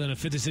Moore, then a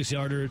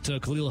 56-yarder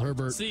to Khalil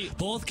Herbert. See,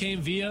 both came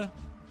via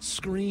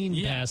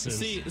screen passes.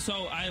 See,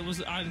 so I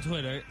was on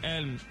Twitter,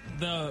 and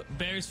the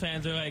Bears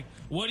fans are like,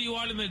 what do you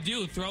want him to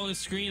do? Throw a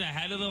screen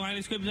ahead of the line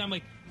of scrimmage? I'm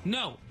like,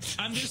 no.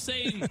 I'm just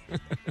saying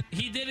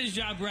he did his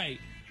job right,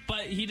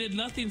 but he did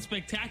nothing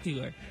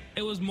spectacular.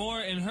 It was Moore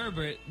and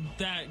Herbert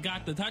that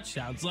got the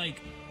touchdowns. Like,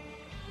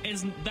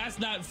 that's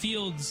not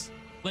Fields.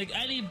 Like,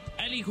 any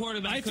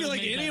quarterback I feel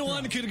like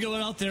anyone could go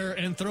out there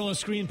and throw a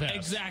screen pass.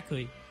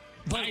 Exactly.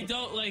 But I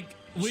don't, like...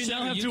 We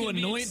now have to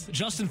anoint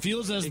Justin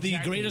Fields as the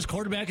greatest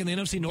quarterback in the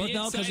NFC North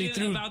now because he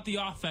threw... Be excited about the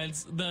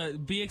offense.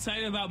 Be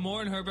excited about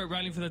Moore and Herbert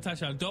running for the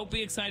touchdown. Don't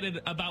be excited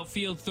about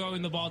Fields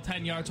throwing the ball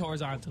 10 yards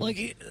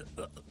horizontally.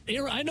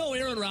 I know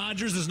Aaron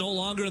Rodgers is no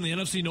longer in the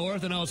NFC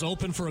North, and now it's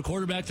open for a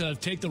quarterback to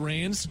take the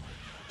reins.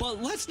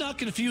 But let's not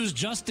confuse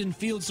Justin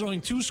Fields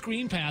throwing 2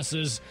 screen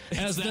passes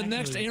as the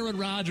next Aaron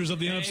Rodgers of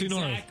the NFC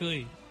North.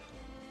 Exactly.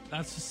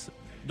 That's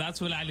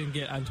what I didn't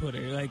get on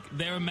Twitter. Like,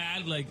 they were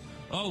mad, like,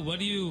 oh, what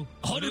do you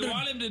want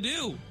him to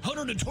do?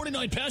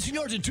 129 passing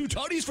yards and 2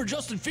 tutties for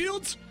Justin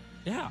Fields?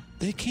 Yeah.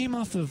 They came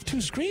off of 2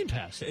 screen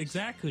passes.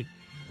 Exactly.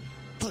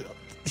 But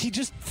he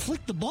just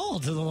flicked the ball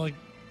to the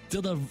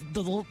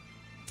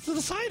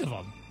side of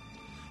him.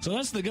 So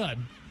that's the good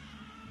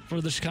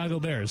for the Chicago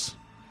Bears.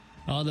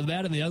 The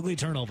bad and the ugly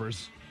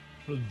turnovers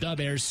for the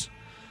Bears.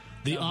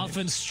 The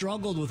offense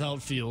struggled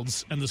without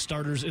Fields and the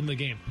starters in the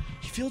game.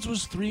 Fields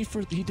was 3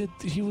 for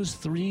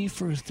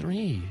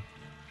 3.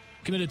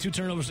 Committed 2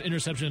 turnovers,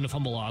 interception, and a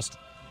fumble lost.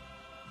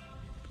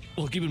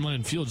 Well, keep in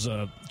mind, Fields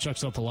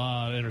chucks up a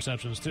lot of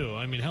interceptions, too.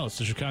 I mean, hell, it's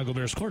the Chicago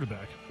Bears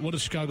quarterback. What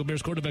does Chicago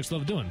Bears quarterbacks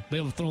love doing? They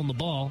love throwing the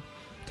ball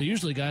to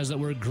usually guys that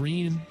wear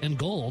green and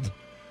gold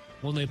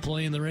when they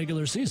play in the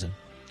regular season.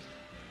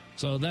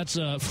 So that's,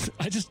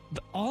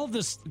 all of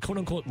this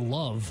quote-unquote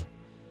love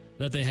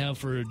that they have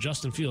for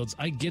Justin Fields,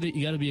 I get it,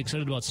 you got to be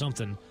excited about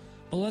something.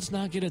 But let's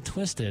not get it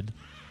twisted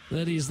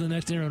that he's the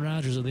next Aaron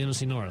Rodgers of the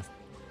NFC North.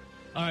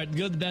 All right,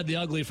 good, the bad, the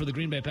ugly for the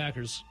Green Bay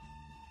Packers.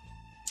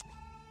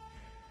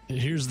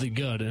 Here's the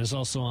good, and it's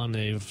also on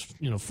a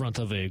front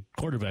of a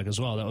quarterback as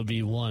well. That would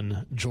be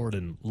one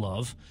Jordan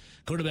Love.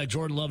 Quarterback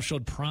Jordan Love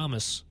showed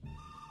promise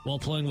while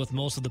playing with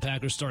most of the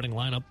Packers' starting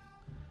lineup.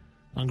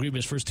 On Green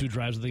Bay's first 2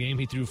 drives of the game,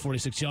 he threw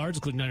 46 yards,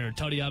 including 9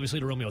 tutty, obviously,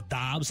 to Romeo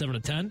Doubs,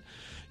 7-10.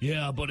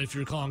 Yeah, but if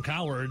you're calling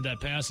Coward, that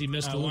pass he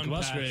missed to Luke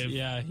Musgrave.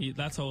 Yeah,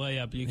 that's a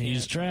layup.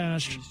 He's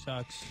trash. He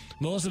sucks.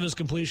 Most of his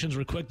completions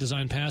were quick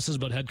design passes,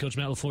 but head coach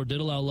Matt LaFleur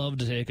did allow Love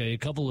to take a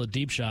couple of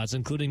deep shots,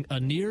 including a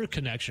near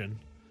connection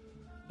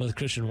with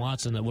Christian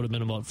Watson that would have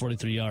been about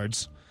 43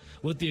 yards.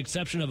 With the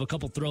exception of a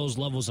couple throws,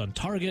 Love was on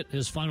target.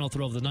 His final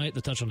throw of the night, the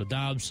touch on the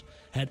Doubs,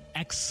 had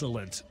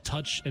excellent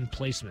touch and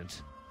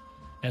placement.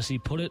 As he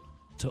put it,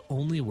 to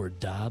only where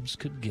Dobbs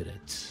could get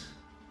it.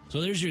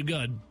 So there's your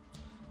good.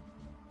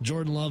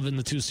 Jordan Love in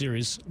the 2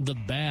 series. The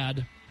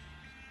bad.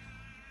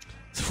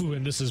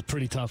 And this is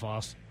pretty tough,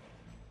 Oz.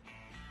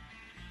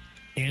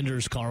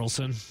 Anders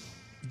Carlson.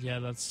 Yeah,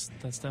 that's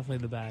definitely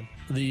the bad.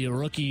 The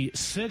rookie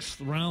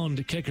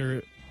 6th-round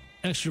kicker,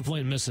 extra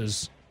point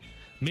misses.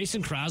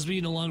 Mason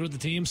Crosby no longer with the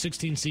team,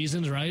 16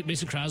 seasons, right?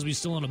 Mason Crosby's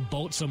still on a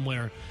boat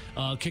somewhere,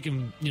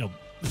 kicking,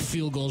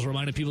 field goals,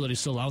 reminding people that he's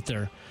still out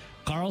there.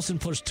 Carlson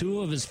pushed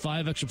 2 of his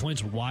 5 extra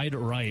points wide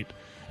right,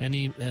 and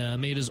he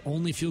made his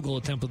only field goal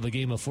attempt of the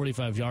game, a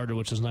 45-yarder,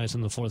 which is nice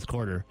in the 4th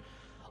quarter.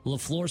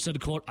 LaFleur said,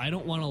 quote, I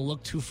don't want to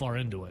look too far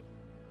into it.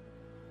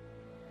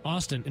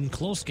 Austin, in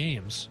close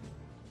games,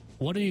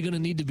 what are you going to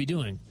need to be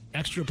doing?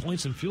 Extra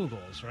points and field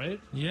goals,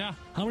 right? Yeah.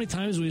 How many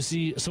times do we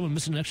see someone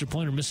missing an extra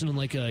point or missing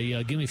like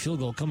a gimme field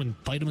goal come and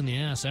bite him in the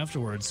ass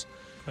afterwards?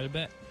 Quite a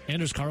bit.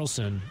 Anders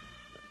Carlson,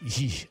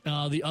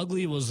 the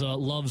ugly was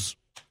Love's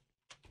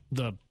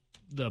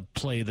the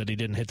play that he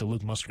didn't hit to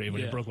Luke Musgrave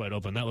when he broke wide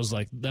open. That was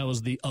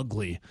the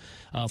ugly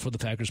for the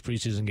Packers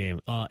preseason game.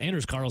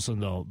 Anders Carlson,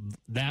 though,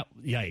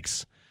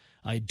 yikes.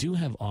 I do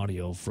have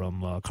audio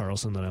from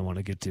Carlson that I want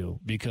to get to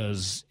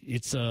because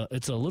it's a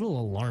little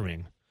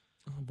alarming.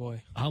 Oh,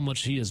 boy. How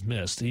much he has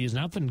missed. He has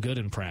not been good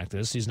in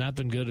practice. He's not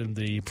been good in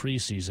the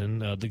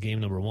preseason, the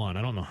game number 1.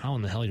 I don't know how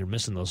in the hell you're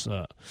missing those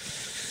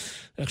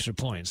extra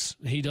points.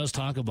 He does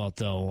talk about,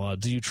 though,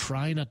 do you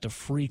try not to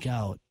freak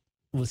out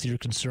with your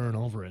concern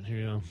over it? Here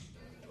you go.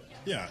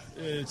 Yeah,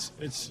 it's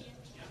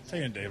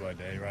taking it day by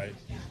day, right?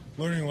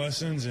 Learning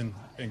lessons and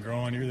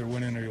growing. You're either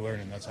winning or you're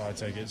learning. That's how I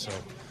take it. So,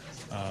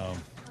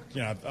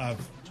 I've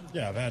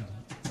had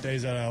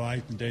days that I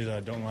like and days that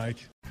I don't like.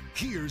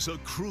 Here's a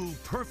crew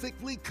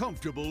perfectly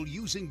comfortable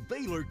using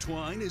Baylor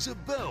twine as a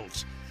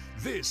belt.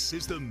 This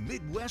is the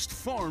Midwest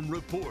Farm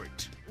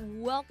Report.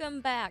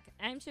 Welcome back.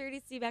 I'm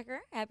Charity Seebecker.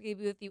 Happy to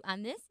be with you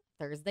on this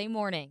Thursday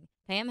morning.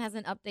 Pam has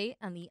an update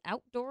on the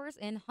outdoors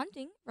and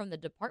hunting from the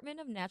Department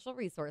of Natural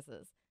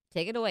Resources.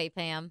 Take it away,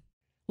 Pam.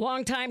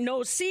 Long time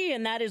no see,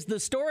 and that is the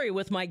story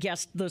with my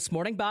guest this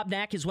morning. Bob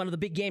Knack is one of the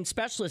big game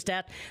specialists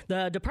at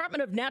the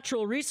Department of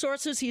Natural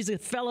Resources. He's a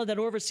fellow that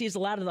oversees a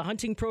lot of the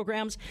hunting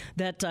programs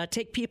that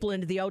take people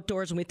into the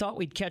outdoors, and we thought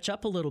we'd catch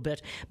up a little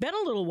bit. Been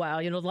a little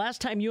while. The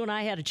last time you and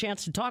I had a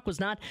chance to talk was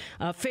not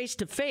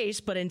face-to-face,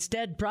 but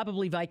instead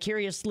probably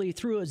vicariously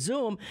through a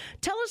Zoom.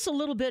 Tell us a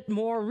little bit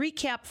more,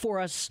 recap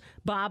for us,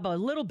 Bob, a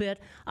little bit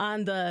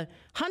on the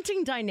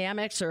hunting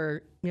dynamics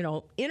or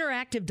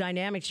interactive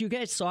dynamics you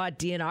guys saw at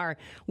DNR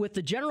with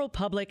the general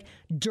public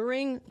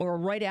during or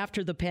right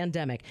after the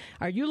pandemic.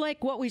 Are you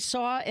like what we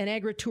saw in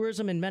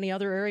agritourism and many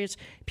other areas?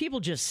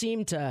 People just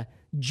seem to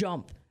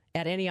jump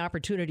at any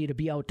opportunity to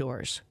be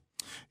outdoors.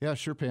 Yeah,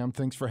 sure, Pam.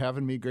 Thanks for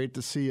having me. Great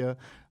to see you.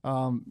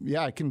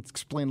 I can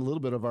explain a little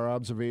bit of our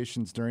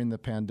observations during the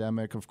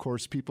pandemic. Of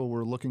course, people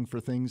were looking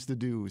for things to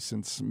do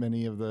since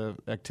many of the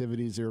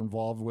activities they're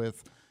involved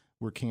with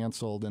were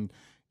canceled.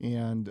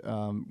 And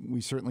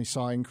we certainly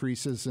saw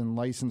increases in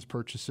license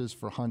purchases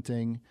for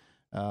hunting,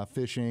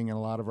 fishing, and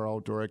a lot of our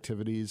outdoor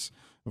activities.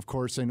 Of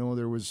course, I know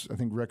there was,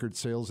 record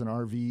sales in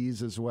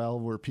RVs as well,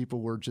 where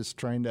people were just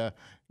trying to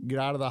get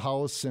out of the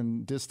house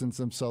and distance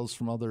themselves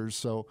from others.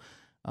 So,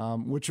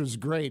 which was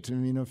great.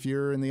 If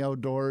you're in the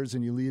outdoors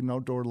and you lead an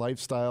outdoor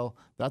lifestyle,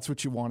 that's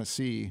what you want to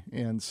see.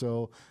 And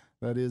so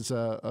that is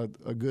a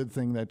good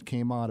thing that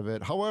came out of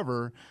it.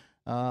 However,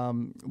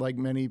 like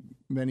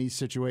many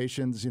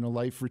situations,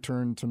 life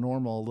returned to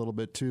normal a little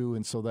bit too,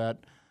 and so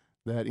that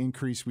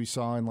increase we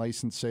saw in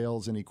license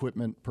sales and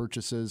equipment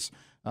purchases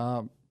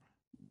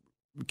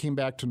came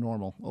back to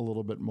normal a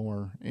little bit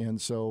more, and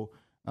so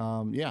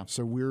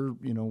so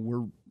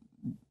we're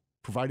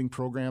providing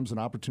programs and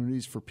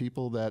opportunities for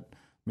people that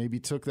maybe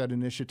took that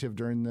initiative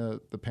during the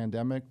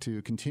pandemic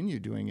to continue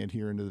doing it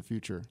here into the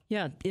future.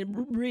 Yeah,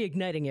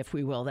 reigniting, if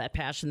we will, that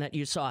passion that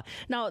you saw.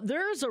 Now,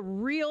 there's a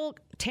real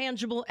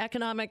tangible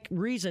economic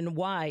reason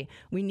why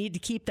we need to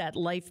keep that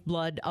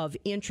lifeblood of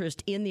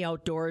interest in the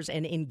outdoors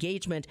and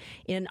engagement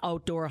in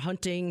outdoor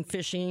hunting,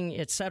 fishing,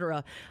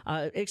 etc.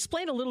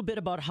 Explain a little bit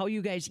about how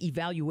you guys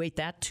evaluate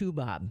that too,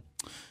 Bob.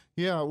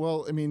 Yeah,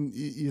 well,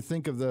 you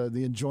think of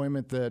the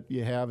enjoyment that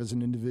you have as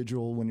an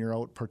individual when you're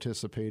out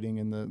participating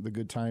and the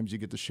good times you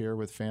get to share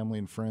with family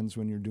and friends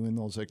when you're doing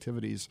those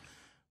activities.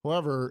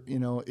 However,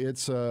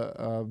 it's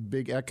a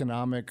big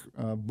economic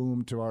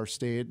boom to our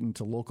state and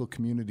to local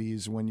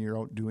communities when you're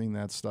out doing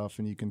that stuff.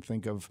 And you can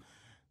think of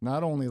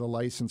not only the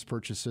license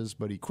purchases,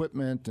 but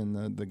equipment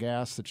and the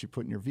gas that you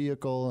put in your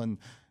vehicle, and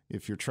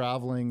if you're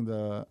traveling,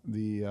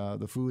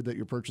 the food that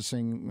you're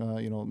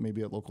purchasing,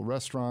 maybe at local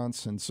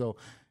restaurants. And so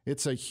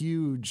it's a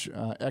huge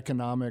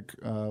economic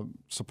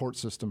support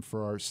system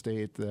for our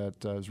state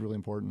that is really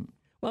important.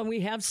 Well,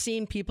 we have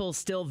seen people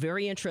still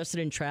very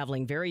interested in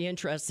traveling, very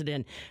interested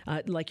in,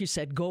 like you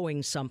said,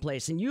 going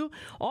someplace. And you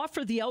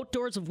offer the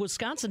outdoors of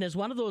Wisconsin as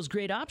one of those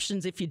great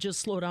options if you just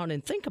slow down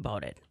and think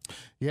about it.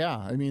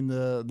 Yeah,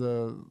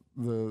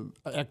 the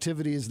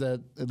activities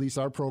that at least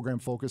our program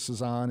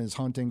focuses on is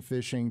hunting,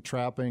 fishing,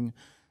 trapping,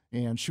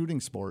 and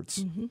shooting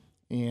sports. Mm-hmm.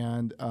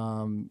 And,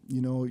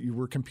 you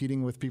were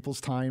competing with people's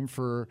time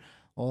for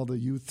all the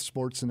youth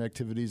sports and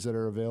activities that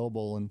are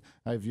available. And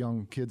I have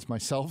young kids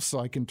myself, so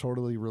I can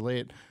totally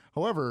relate.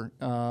 However,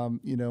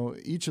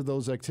 each of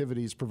those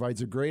activities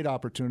provides a great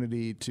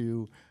opportunity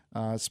to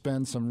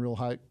spend some real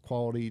high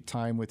quality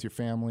time with your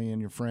family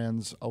and your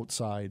friends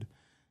outside.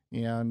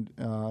 And,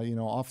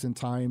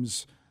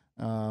 oftentimes,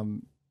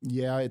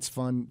 it's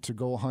fun to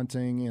go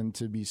hunting and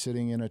to be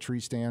sitting in a tree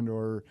stand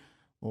or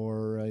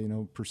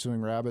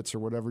pursuing rabbits or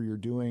whatever you're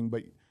doing,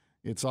 but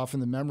it's often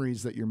the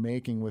memories that you're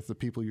making with the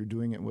people you're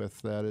doing it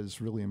with that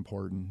is really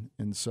important.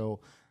 And so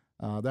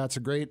that's a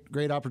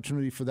great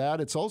opportunity for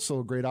that. It's also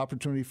a great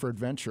opportunity for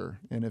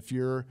adventure. And if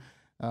you're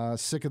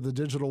sick of the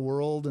digital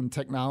world and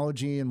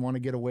technology and want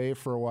to get away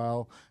for a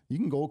while, you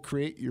can go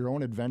create your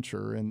own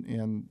adventure.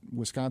 And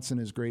Wisconsin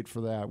is great for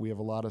that. We have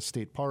a lot of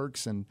state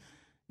parks and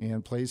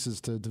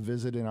places to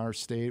visit in our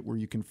state where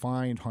you can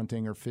find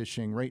hunting or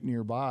fishing right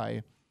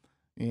nearby.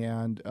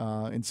 And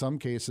in some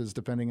cases,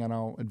 depending on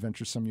how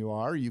adventuresome you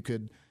are, you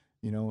could,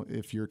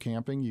 if you're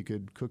camping, you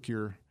could cook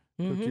your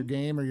cook your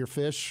game or your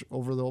fish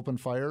over the open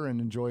fire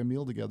and enjoy a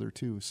meal together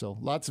too. So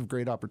lots of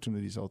great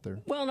opportunities out there.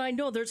 Well, and I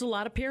know there's a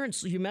lot of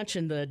parents, you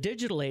mentioned the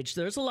digital age,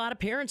 there's a lot of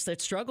parents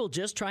that struggle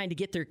just trying to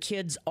get their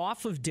kids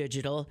off of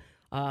digital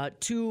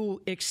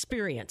to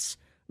experience,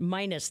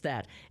 minus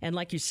that. And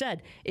like you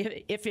said,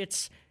 if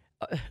it's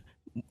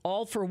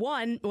all for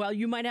one, well,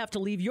 you might have to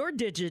leave your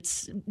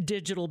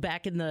digital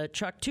back in the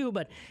truck too,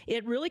 but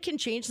it really can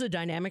change the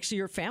dynamics of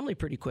your family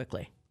pretty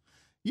quickly.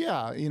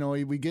 Yeah,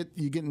 you get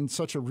in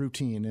such a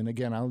routine, and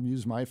again, I'll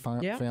use my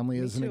family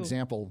as an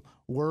example.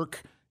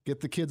 Work,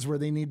 get the kids where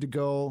they need to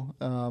go.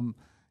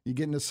 You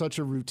get into such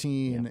a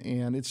routine,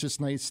 and it's just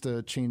nice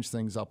to change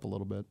things up a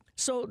little bit.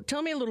 So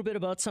tell me a little bit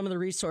about some of the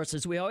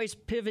resources. We always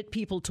pivot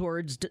people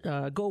towards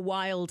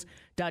gowild.wi.gov,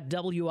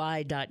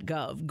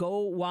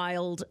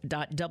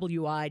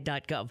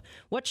 gowild.wi.gov.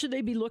 What should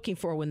they be looking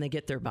for when they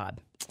get there, Bob?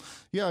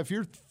 Yeah, if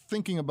you're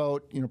thinking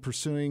about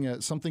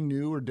pursuing something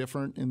new or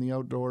different in the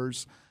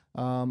outdoors,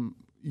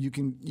 you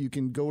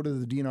can go to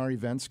the DNR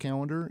events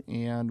calendar,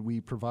 and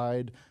we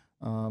provide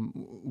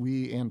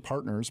we and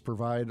partners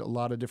provide a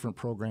lot of different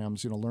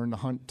programs. Learn to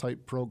hunt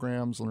type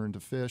programs, learn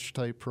to fish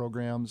type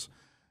programs,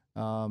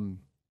 and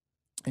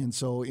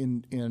so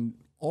in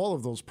all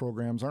of those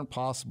programs aren't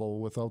possible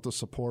without the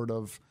support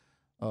of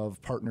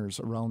partners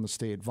around the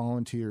state,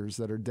 volunteers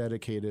that are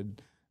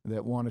dedicated,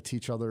 that want to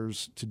teach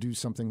others to do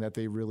something that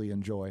they really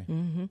enjoy.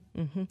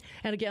 Mm-hmm, mm-hmm.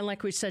 And again,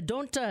 like we said,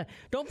 don't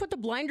put the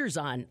blinders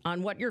on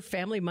what your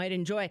family might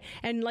enjoy.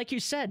 And like you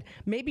said,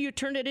 maybe you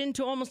turn it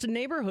into almost a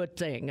neighborhood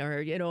thing,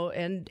 or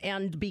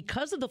and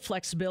because of the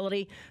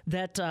flexibility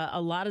that a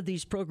lot of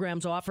these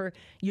programs offer,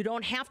 you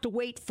don't have to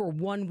wait for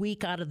 1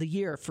 week out of the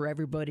year for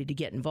everybody to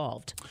get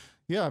involved.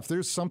 Yeah, if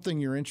there's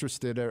something you're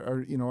interested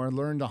in, or our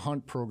Learn to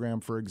Hunt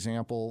program, for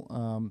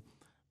example,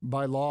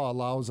 by law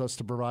allows us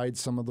to provide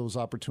some of those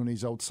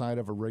opportunities outside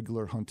of a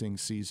regular hunting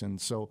season.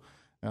 So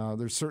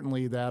there's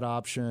certainly that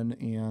option,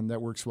 and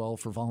that works well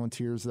for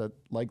volunteers that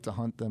like to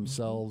hunt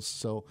themselves.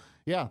 Mm-hmm. So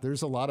yeah,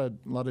 there's a lot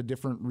of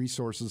different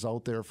resources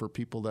out there for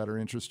people that are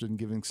interested in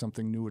giving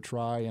something new a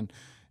try.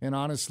 And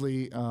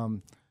honestly,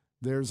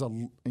 there's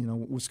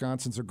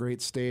Wisconsin's a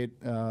great state,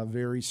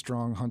 very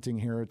strong hunting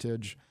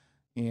heritage.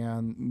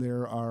 And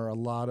there are a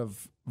lot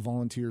of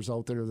volunteers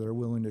out there that are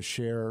willing to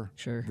share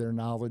their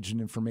knowledge and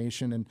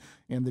information.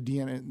 And the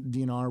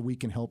DNR, we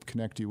can help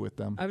connect you with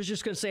them. I was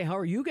just going to say, how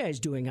are you guys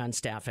doing on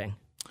staffing?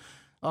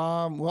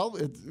 Well,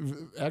 it's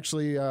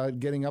actually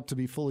getting up to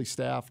be fully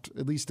staffed,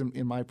 at least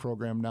in my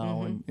program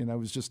now. Mm-hmm. And I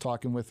was just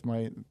talking with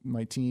my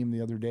team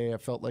the other day. I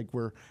felt like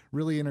we're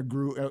really in a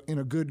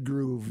good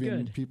groove,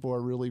 and people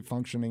are really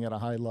functioning at a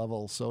high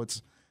level. So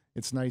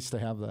it's nice to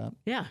have that.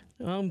 Yeah,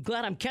 I'm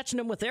glad I'm catching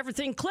him with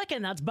everything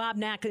clicking. That's Bob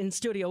Knack in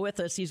studio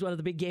with us. He's one of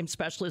the big game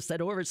specialists that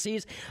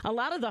oversees a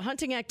lot of the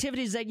hunting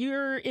activities that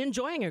you're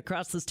enjoying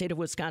across the state of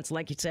Wisconsin.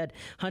 Like you said,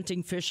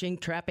 hunting, fishing,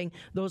 trapping,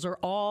 those are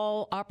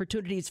all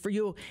opportunities for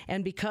you.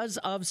 And because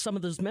of some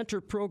of those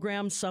mentor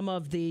programs, some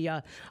of the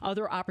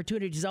other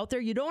opportunities out there,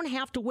 you don't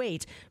have to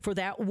wait for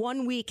that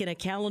 1 week in a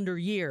calendar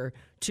year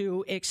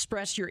to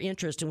express your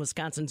interest in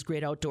Wisconsin's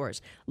great outdoors.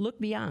 Look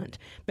beyond.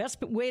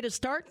 Best way to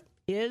start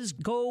is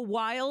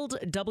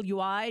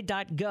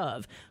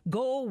gowild.wi.gov.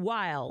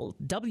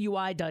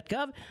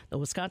 Gowild.wi.gov, the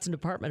Wisconsin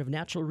Department of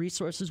Natural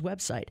Resources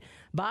website.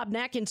 Bob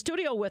Knack in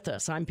studio with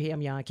us. I'm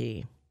Pam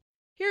Yankee.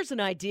 Here's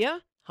an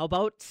idea. How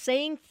about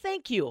saying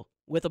thank you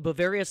with a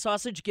Bavaria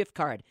Sausage gift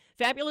card?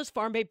 Fabulous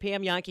Farm Babe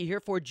Pam Yankee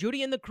here for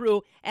Judy and the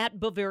crew at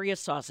Bavaria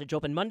Sausage.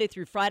 Open Monday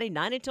through Friday,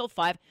 9 until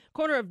 5.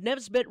 Corner of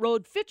Nesbitt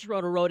Road,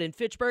 Fitzroder Road in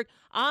Fitchburg.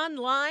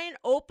 Online,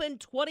 open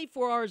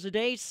 24 hours a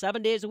day,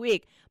 7 days a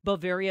week.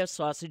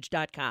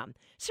 BavariaSausage.com.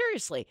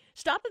 Seriously,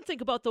 stop and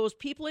think about those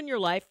people in your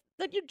life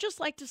that you'd just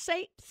like to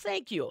say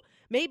thank you.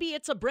 Maybe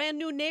it's a brand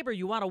new neighbor.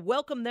 You want to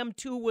welcome them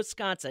to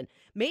Wisconsin.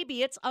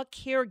 Maybe it's a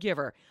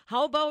caregiver.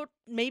 How about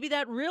maybe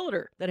that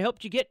realtor that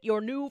helped you get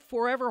your new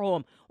forever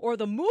home, or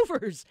the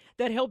movers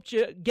that helped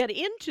you get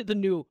into the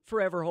new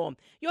forever home?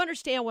 You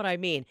understand what I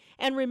mean.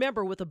 And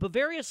remember, with a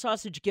Bavaria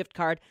Sausage gift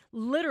card,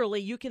 literally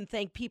you can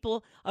thank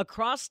people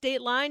across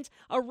state lines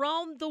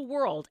around the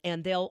world,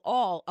 and they'll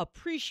all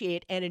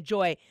appreciate and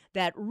enjoy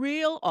that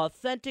real,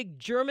 authentic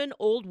German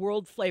old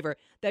world flavor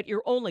that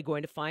you're only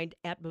going to find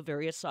at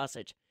Bavaria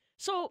Sausage.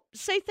 So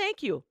say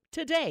thank you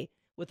today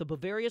with a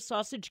Bavaria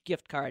Sausage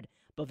gift card.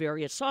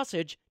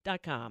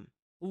 BavariaSausage.com.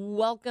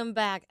 Welcome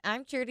back.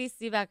 I'm Charity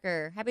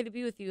Seebecker. Happy to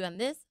be with you on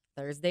this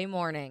Thursday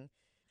morning.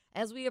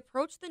 As we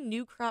approach the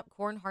new crop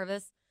corn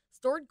harvest,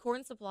 stored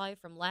corn supply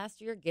from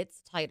last year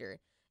gets tighter,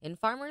 and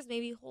farmers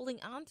may be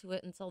holding on to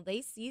it until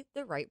they see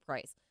the right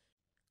price.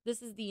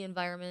 This is the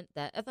environment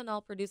that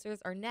ethanol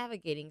producers are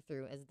navigating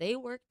through as they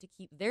work to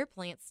keep their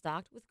plants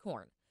stocked with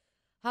corn.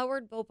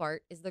 Howard Bopart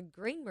is the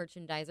grain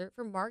merchandiser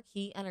for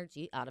Marquee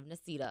Energy out of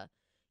Necedah.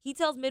 He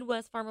tells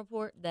Midwest Farm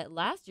Report that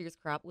last year's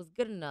crop was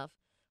good enough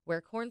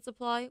where corn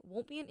supply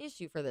won't be an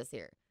issue for this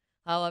year.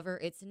 However,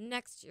 it's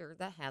next year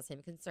that has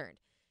him concerned.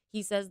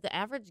 He says the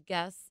average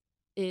guess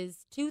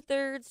is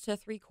 2/3 to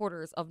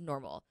 3/4 of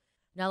normal.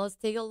 Now let's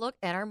take a look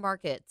at our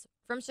markets.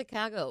 From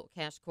Chicago,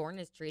 cash corn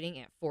is trading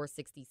at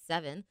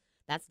 $4.67.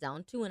 That's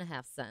down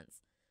 2.5 cents.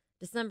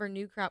 December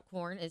new crop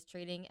corn is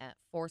trading at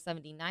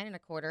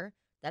 $4.79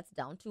 That's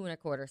down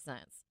 2.25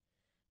 cents.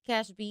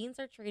 Cash beans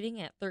are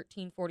trading at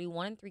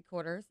 $13.41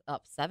 3/4,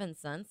 up 7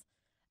 cents.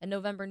 And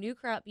November new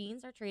crop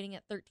beans are trading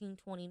at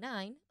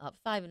 $13.29, up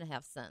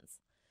 5.5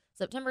 cents.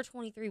 September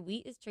 23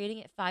 wheat is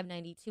trading at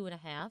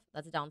 $5.92.5.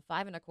 That's down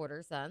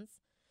 5.25 cents.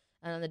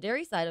 And on the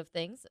dairy side of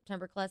things,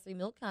 September Class 3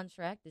 milk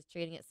contract is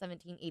trading at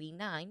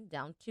 $17.89,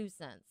 down 2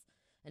 cents.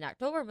 And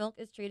October milk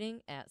is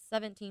trading at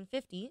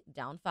 $17.50,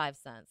 down 5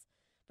 cents.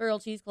 Barrel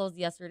cheese closed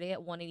yesterday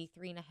at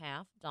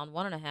 $183.5, down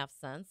 1.5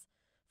 cents.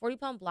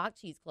 40-pound block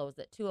cheese closed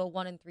at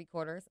 $201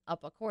 3/4,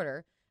 up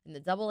 1/4. And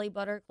the double A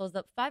butter closed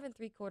up 5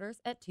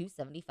 3/4 at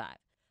 $2.75.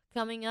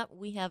 Coming up,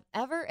 we have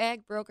Ever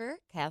Ag broker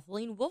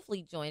Kathleen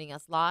Wolfley joining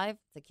us live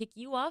to kick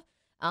you off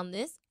on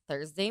this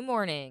Thursday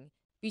morning.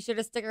 Be sure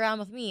to stick around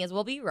with me as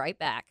we'll be right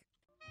back.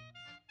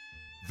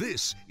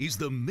 This is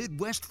the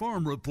Midwest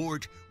Farm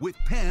Report with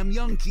Pam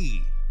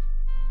Youngkey.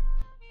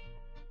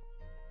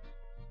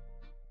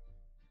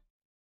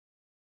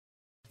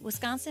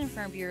 Wisconsin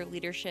Farm Bureau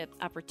leadership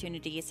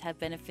opportunities have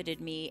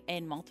benefited me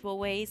in multiple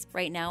ways.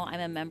 Right now, I'm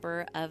a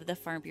member of the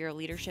Farm Bureau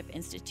Leadership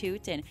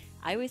Institute, and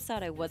I always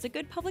thought I was a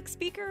good public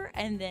speaker.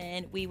 And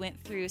then we went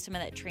through some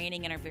of that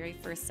training in our very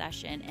first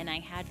session, and I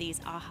had these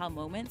aha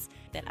moments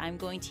that I'm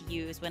going to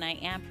use when I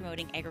am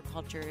promoting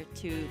agriculture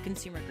to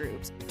consumer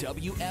groups.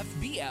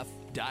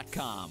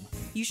 WFBF.com.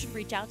 You should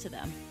reach out to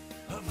them.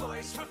 A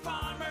voice for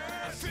farmers,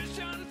 a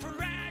vision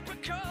for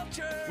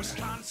agriculture.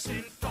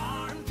 Wisconsin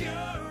Farm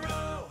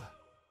Bureau.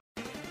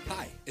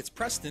 Hi, it's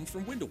Preston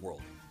from Window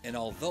World, and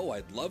although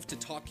I'd love to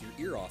talk your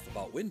ear off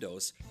about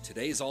windows,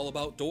 today's all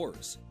about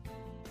doors.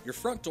 Your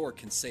front door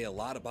can say a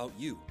lot about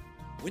you.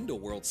 Window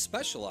World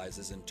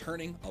specializes in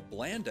turning a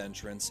bland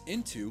entrance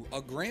into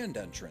a grand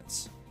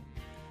entrance.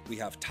 We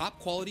have top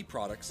quality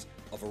products,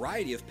 a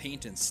variety of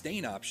paint and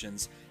stain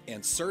options,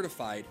 and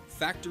certified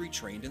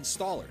factory-trained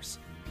installers.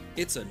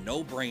 It's a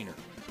no-brainer.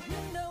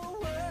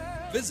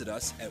 Visit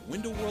us at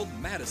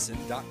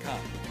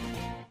windowworldmadison.com.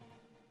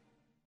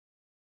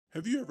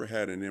 Have you ever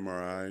had an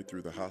MRI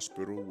through the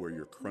hospital where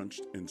you're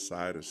crunched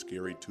inside a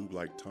scary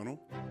tube-like tunnel?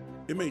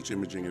 MH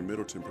Imaging in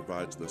Middleton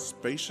provides the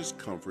spacious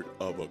comfort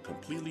of a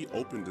completely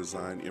open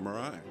design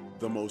MRI,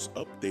 the most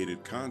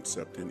updated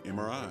concept in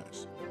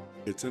MRIs.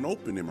 It's an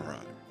open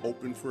MRI,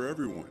 open for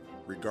everyone,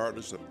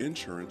 regardless of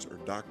insurance or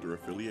doctor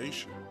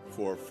affiliation,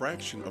 for a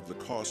fraction of the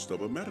cost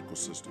of a medical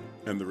system.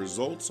 And the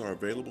results are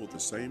available the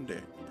same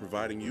day,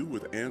 providing you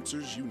with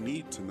answers you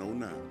need to know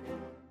now.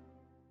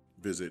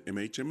 Visit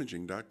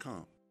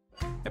mhimaging.com.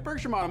 At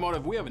Bergstrom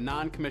Automotive, we have a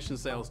non-commissioned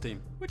sales team,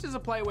 which is a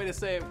polite way to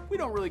say we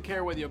don't really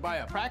care whether you buy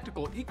a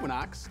practical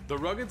Equinox, the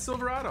rugged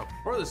Silverado,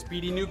 or the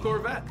speedy new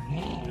Corvette.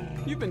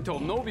 You've been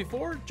told no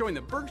before? Join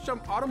the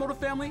Bergstrom Automotive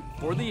family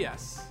for the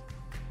yes.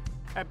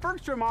 At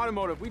Bergstrom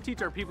Automotive, we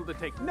teach our people to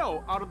take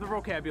no out of the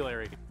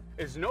vocabulary.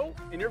 Is no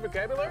in your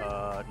vocabulary?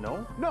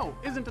 No. No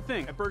isn't a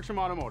thing at Bergstrom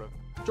Automotive.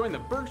 Join the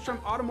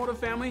Bergstrom Automotive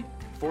family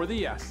for the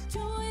yes.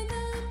 Join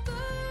the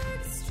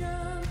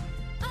Bergstrom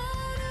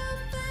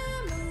Auto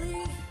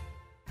family.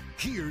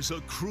 Here's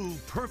a crew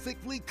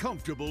perfectly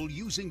comfortable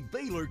using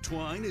Baylor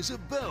twine as a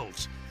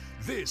belt.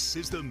 This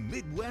is the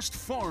Midwest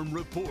Farm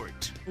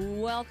Report.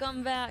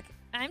 Welcome back.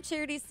 I'm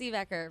Charity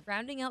Seebecker,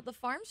 rounding out the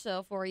farm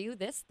show for you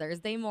this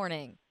Thursday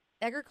morning.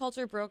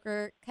 Agriculture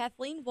broker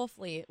Kathleen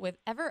Wolfley with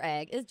Ever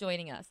Ag is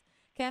joining us.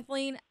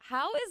 Kathleen,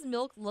 how is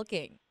milk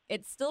looking?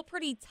 It's still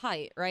pretty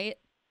tight, right?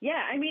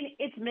 Yeah, I mean,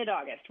 it's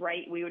mid-August,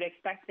 right? We would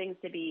expect things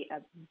to be a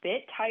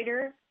bit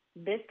tighter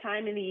this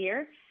time in the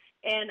year.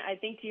 And I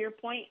think to your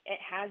point, it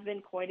has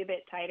been quite a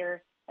bit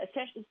tighter,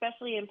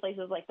 especially in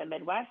places like the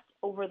Midwest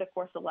over the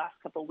course of the last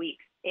couple of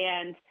weeks.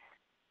 And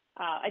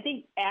I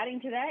think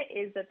adding to that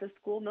is that the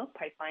school milk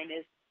pipeline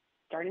is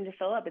starting to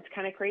fill up. It's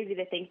kind of crazy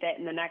to think that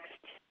in the next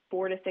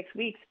 4 to 6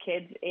 weeks,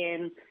 kids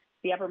in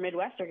the upper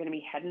Midwest are going to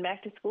be heading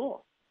back to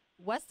school.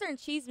 Western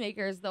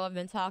cheesemakers, though, have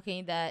been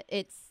talking that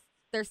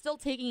they're still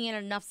taking in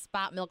enough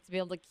spot milk to be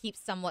able to keep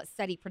somewhat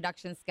steady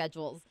production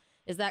schedules.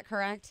 Is that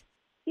correct?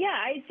 Yeah,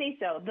 I'd say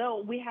so,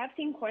 though we have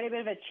seen quite a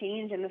bit of a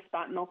change in the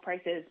spot milk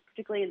prices,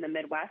 particularly in the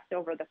Midwest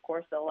over the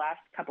course of the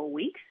last couple of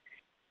weeks.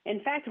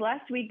 In fact,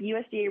 last week,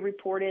 USDA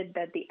reported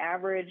that the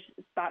average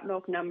spot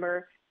milk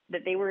number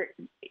that they were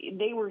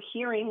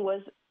hearing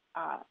was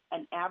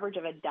an average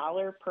of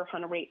 $1 per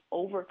hundredweight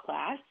over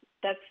class.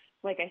 That's,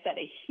 like I said,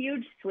 a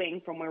huge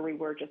swing from where we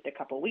were just a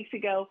couple of weeks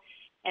ago.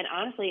 And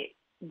honestly,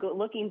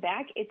 looking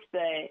back, it's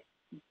the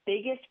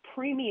biggest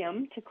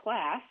premium to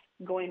class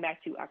going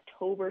back to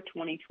October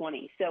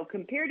 2020. So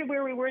compared to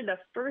where we were the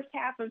first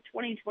half of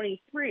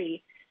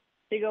 2023,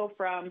 to go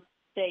from,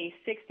 say,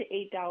 $6 to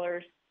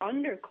 $8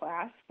 under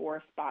class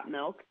for spot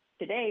milk,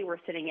 today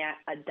we're sitting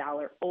at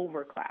 $1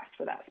 over class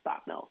for that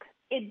spot milk.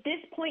 At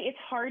this point, it's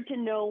hard to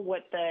know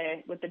what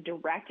the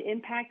direct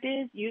impact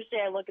is.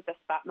 Usually I look at the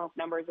spot milk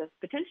numbers as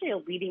potentially a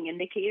leading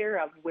indicator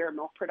of where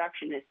milk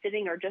production is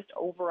sitting or just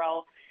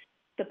overall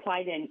supply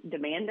and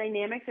demand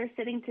dynamics are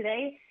sitting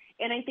today.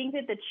 And I think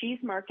that the cheese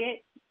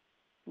market,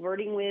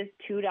 flirting with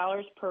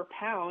 $2 per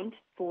pound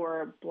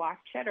for block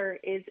cheddar,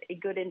 is a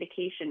good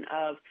indication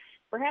of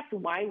perhaps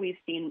why we've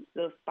seen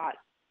those spot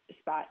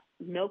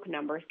milk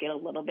numbers get a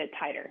little bit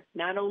tighter.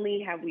 Not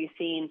only have we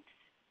seen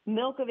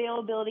milk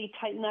availability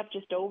tighten up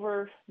just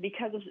over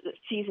because of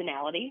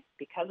seasonality,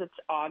 because it's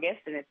August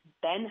and it's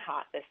been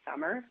hot this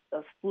summer,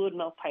 those fluid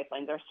milk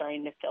pipelines are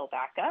starting to fill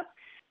back up.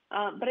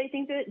 But I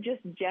think that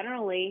just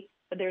generally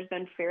there's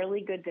been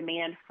fairly good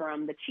demand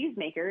from the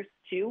cheesemakers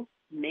to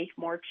make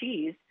more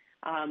cheese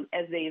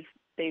as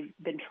they've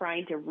been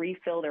trying to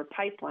refill their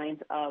pipelines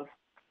of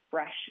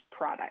fresh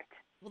product.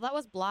 Well, that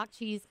was block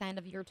cheese kind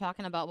of you're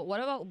talking about, but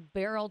what about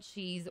barrel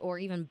cheese or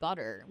even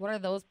butter? What are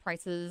those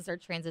prices or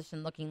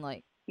transition looking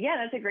like? Yeah,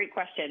 that's a great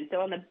question.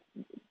 So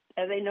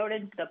as I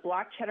noted, the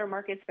block cheddar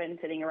market's been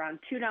sitting around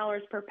 $2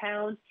 per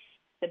pound.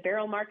 The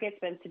barrel market's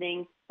been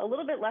sitting a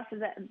little bit less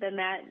than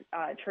that,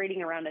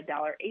 trading around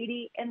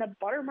 $1.80. And the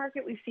butter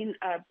market, we've seen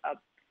a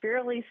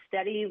fairly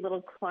steady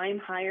little climb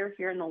higher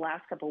here in the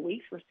last couple of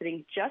weeks. We're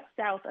sitting just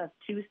south of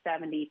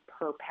 $2.70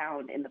 per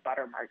pound in the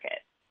butter market.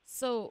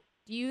 So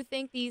do you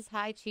think these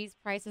high cheese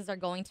prices are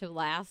going to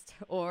last,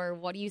 or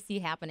what do you see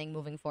happening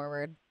moving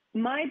forward?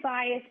 My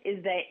bias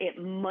is that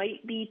it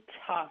might be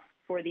tough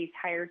for these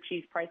higher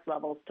cheese price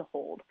levels to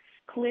hold.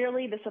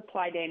 Clearly, the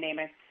supply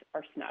dynamics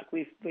are snug.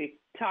 We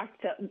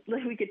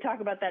could talk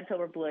about that till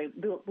we're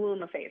blue in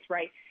the face,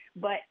 right?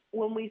 But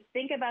when we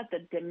think about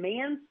the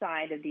demand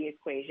side of the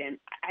equation,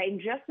 I'm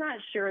just not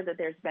sure that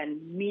there's been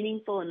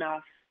meaningful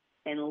enough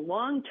and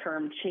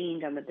long-term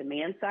change on the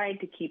demand side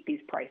to keep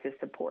these prices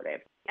supportive.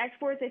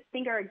 Exports, I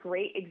think, are a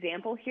great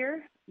example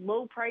here. The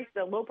low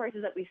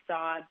prices that we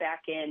saw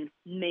back in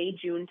May,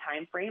 June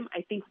timeframe,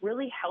 I think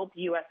really helped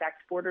U.S.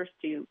 exporters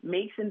to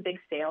make some big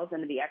sales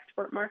into the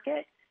export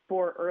market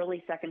for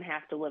early second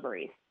half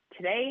deliveries.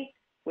 Today,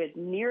 with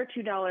near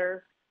 $2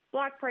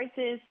 block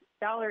prices,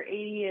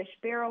 $1.80-ish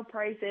barrel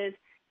prices,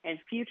 and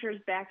futures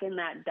back in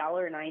that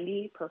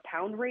 $1.90 per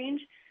pound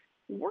range,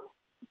 we're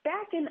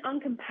back in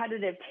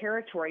uncompetitive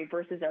territory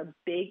versus our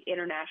big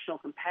international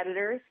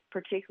competitors,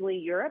 particularly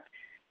Europe.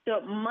 So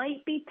it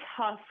might be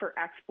tough for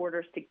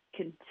exporters to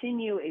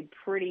continue a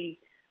pretty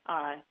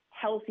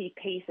healthy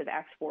pace of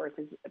exports,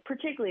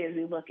 particularly as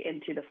we look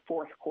into the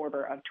fourth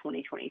quarter of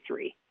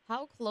 2023.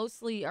 How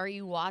closely are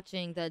you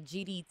watching the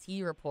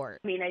GDT report?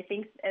 I mean, I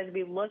think as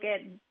we look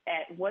at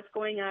what's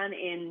going on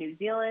in New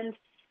Zealand,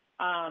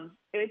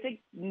 it's a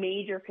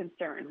major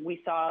concern.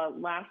 We saw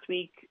last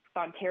week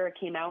Fonterra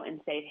came out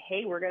and said,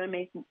 hey, we're going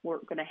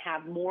to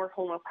have more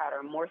homo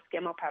powder, more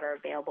skimmo powder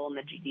available in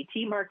the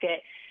GDT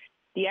market.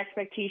 The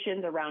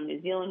expectations around New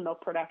Zealand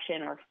milk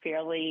production are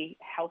fairly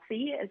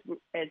healthy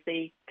as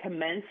they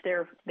commence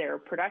their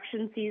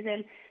production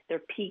season.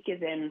 Their peak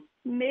is in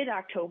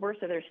mid-October,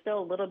 so there's still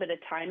a little bit of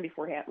time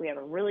before we have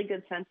a really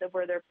good sense of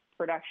where their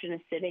production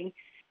is sitting.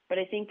 But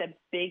I think the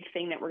big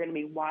thing that we're going to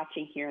be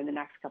watching here in the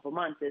next couple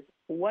months is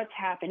what's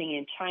happening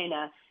in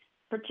China,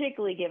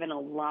 particularly given a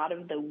lot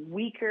of the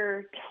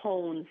weaker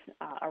tones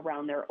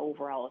around their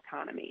overall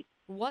economy.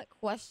 What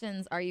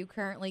questions are you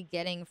currently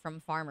getting from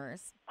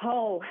farmers?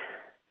 Oh,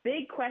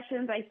 big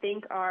questions, I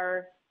think,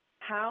 are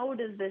how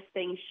does this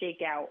thing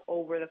shake out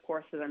over the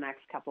course of the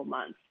next couple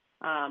months?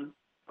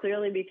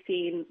 Clearly, we've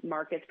seen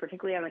markets,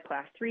 particularly on the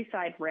Class 3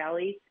 side,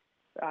 rally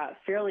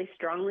fairly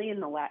strongly in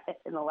the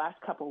last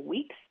couple of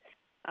weeks.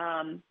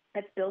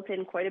 That's built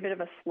in quite a bit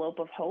of a slope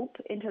of hope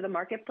into the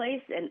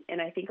marketplace,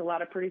 and I think a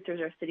lot of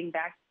producers are sitting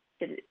back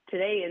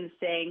today and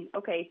saying,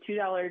 okay,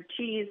 $2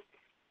 cheese,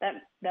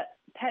 that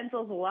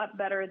pencils a lot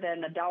better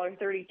than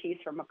 $1.30 cheese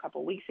from a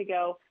couple weeks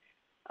ago.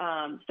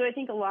 So I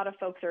think a lot of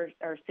folks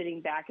are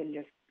sitting back and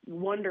just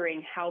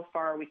wondering how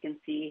far we can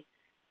see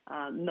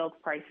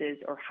milk prices,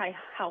 or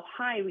how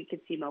high we could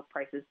see milk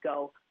prices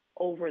go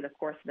over the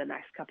course of the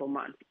next couple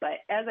months. But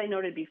as I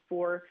noted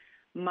before,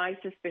 my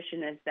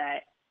suspicion is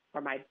that,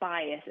 or my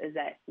bias is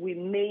that we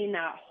may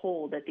not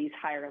hold at these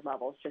higher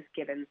levels, just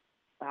given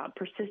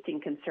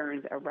persisting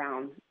concerns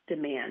around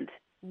demand.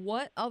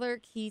 What other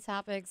key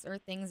topics or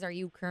things are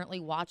you currently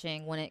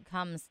watching when it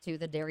comes to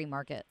the dairy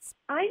markets?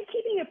 I'm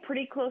keeping a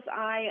pretty close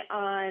eye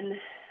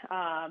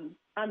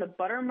on the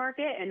butter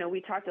market. I know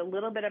we talked a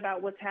little bit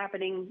about what's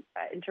happening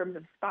in terms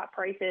of spot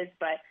prices,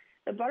 but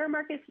the butter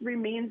market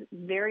remains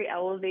very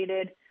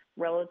elevated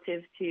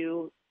relative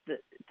to the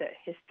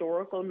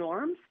historical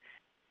norms.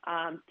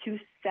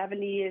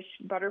 270-ish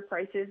butter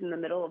prices in the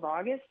middle of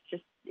August,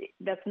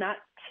 that's not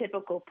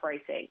typical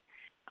pricing.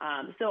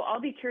 So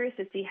I'll be curious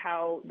to see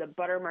how the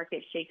butter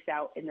market shakes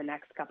out in the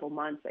next couple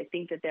months. I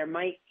think that there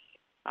might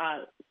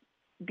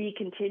be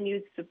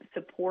continued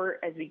support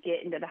as we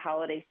get into the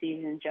holiday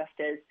season, just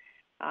as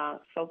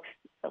folks,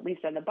 at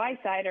least on the buy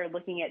side, are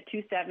looking at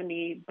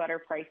 270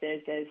 butter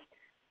prices as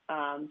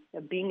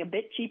being a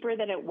bit cheaper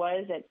than it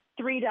was at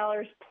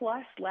 $3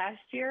 plus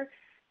last year.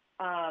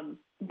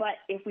 But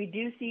if we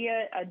do see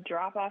a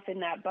drop-off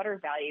in that butter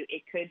value,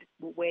 it could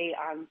weigh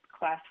on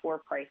Class 4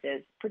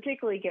 prices,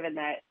 particularly given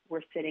that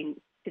we're sitting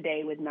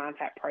today with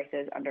non-fat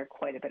prices under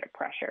quite a bit of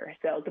pressure.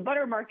 So the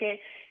butter market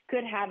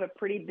could have a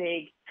pretty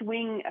big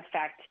swing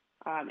effect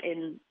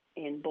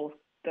in both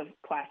the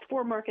Class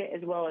 4 market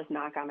as well as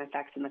knock-on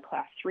effects in the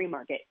Class 3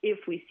 market if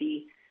we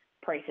see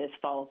prices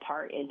fall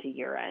apart into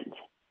year-end.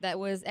 That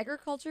was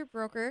agriculture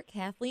broker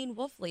Kathleen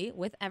Wolfley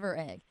with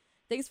EverEgg.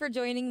 Thanks for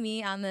joining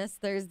me on this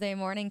Thursday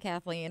morning,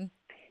 Kathleen.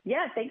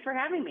 Yeah, thanks for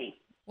having me.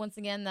 Once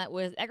again, that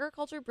was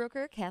agriculture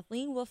broker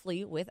Kathleen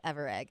Wolfley with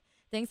EverEgg.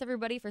 Thanks,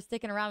 everybody, for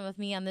sticking around with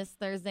me on this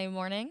Thursday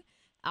morning.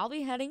 I'll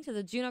be heading to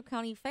the Juneau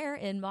County Fair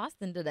in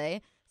Boston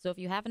today, so if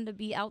you happen to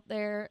be out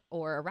there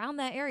or around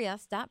that area,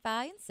 stop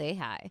by and say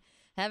hi.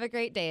 Have a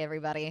great day,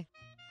 everybody.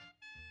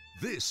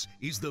 This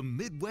is the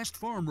Midwest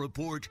Farm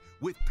Report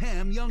with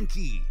Pam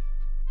Youngkey.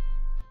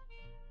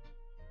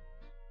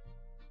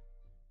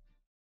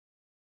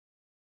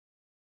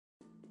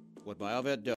 What Biovet does.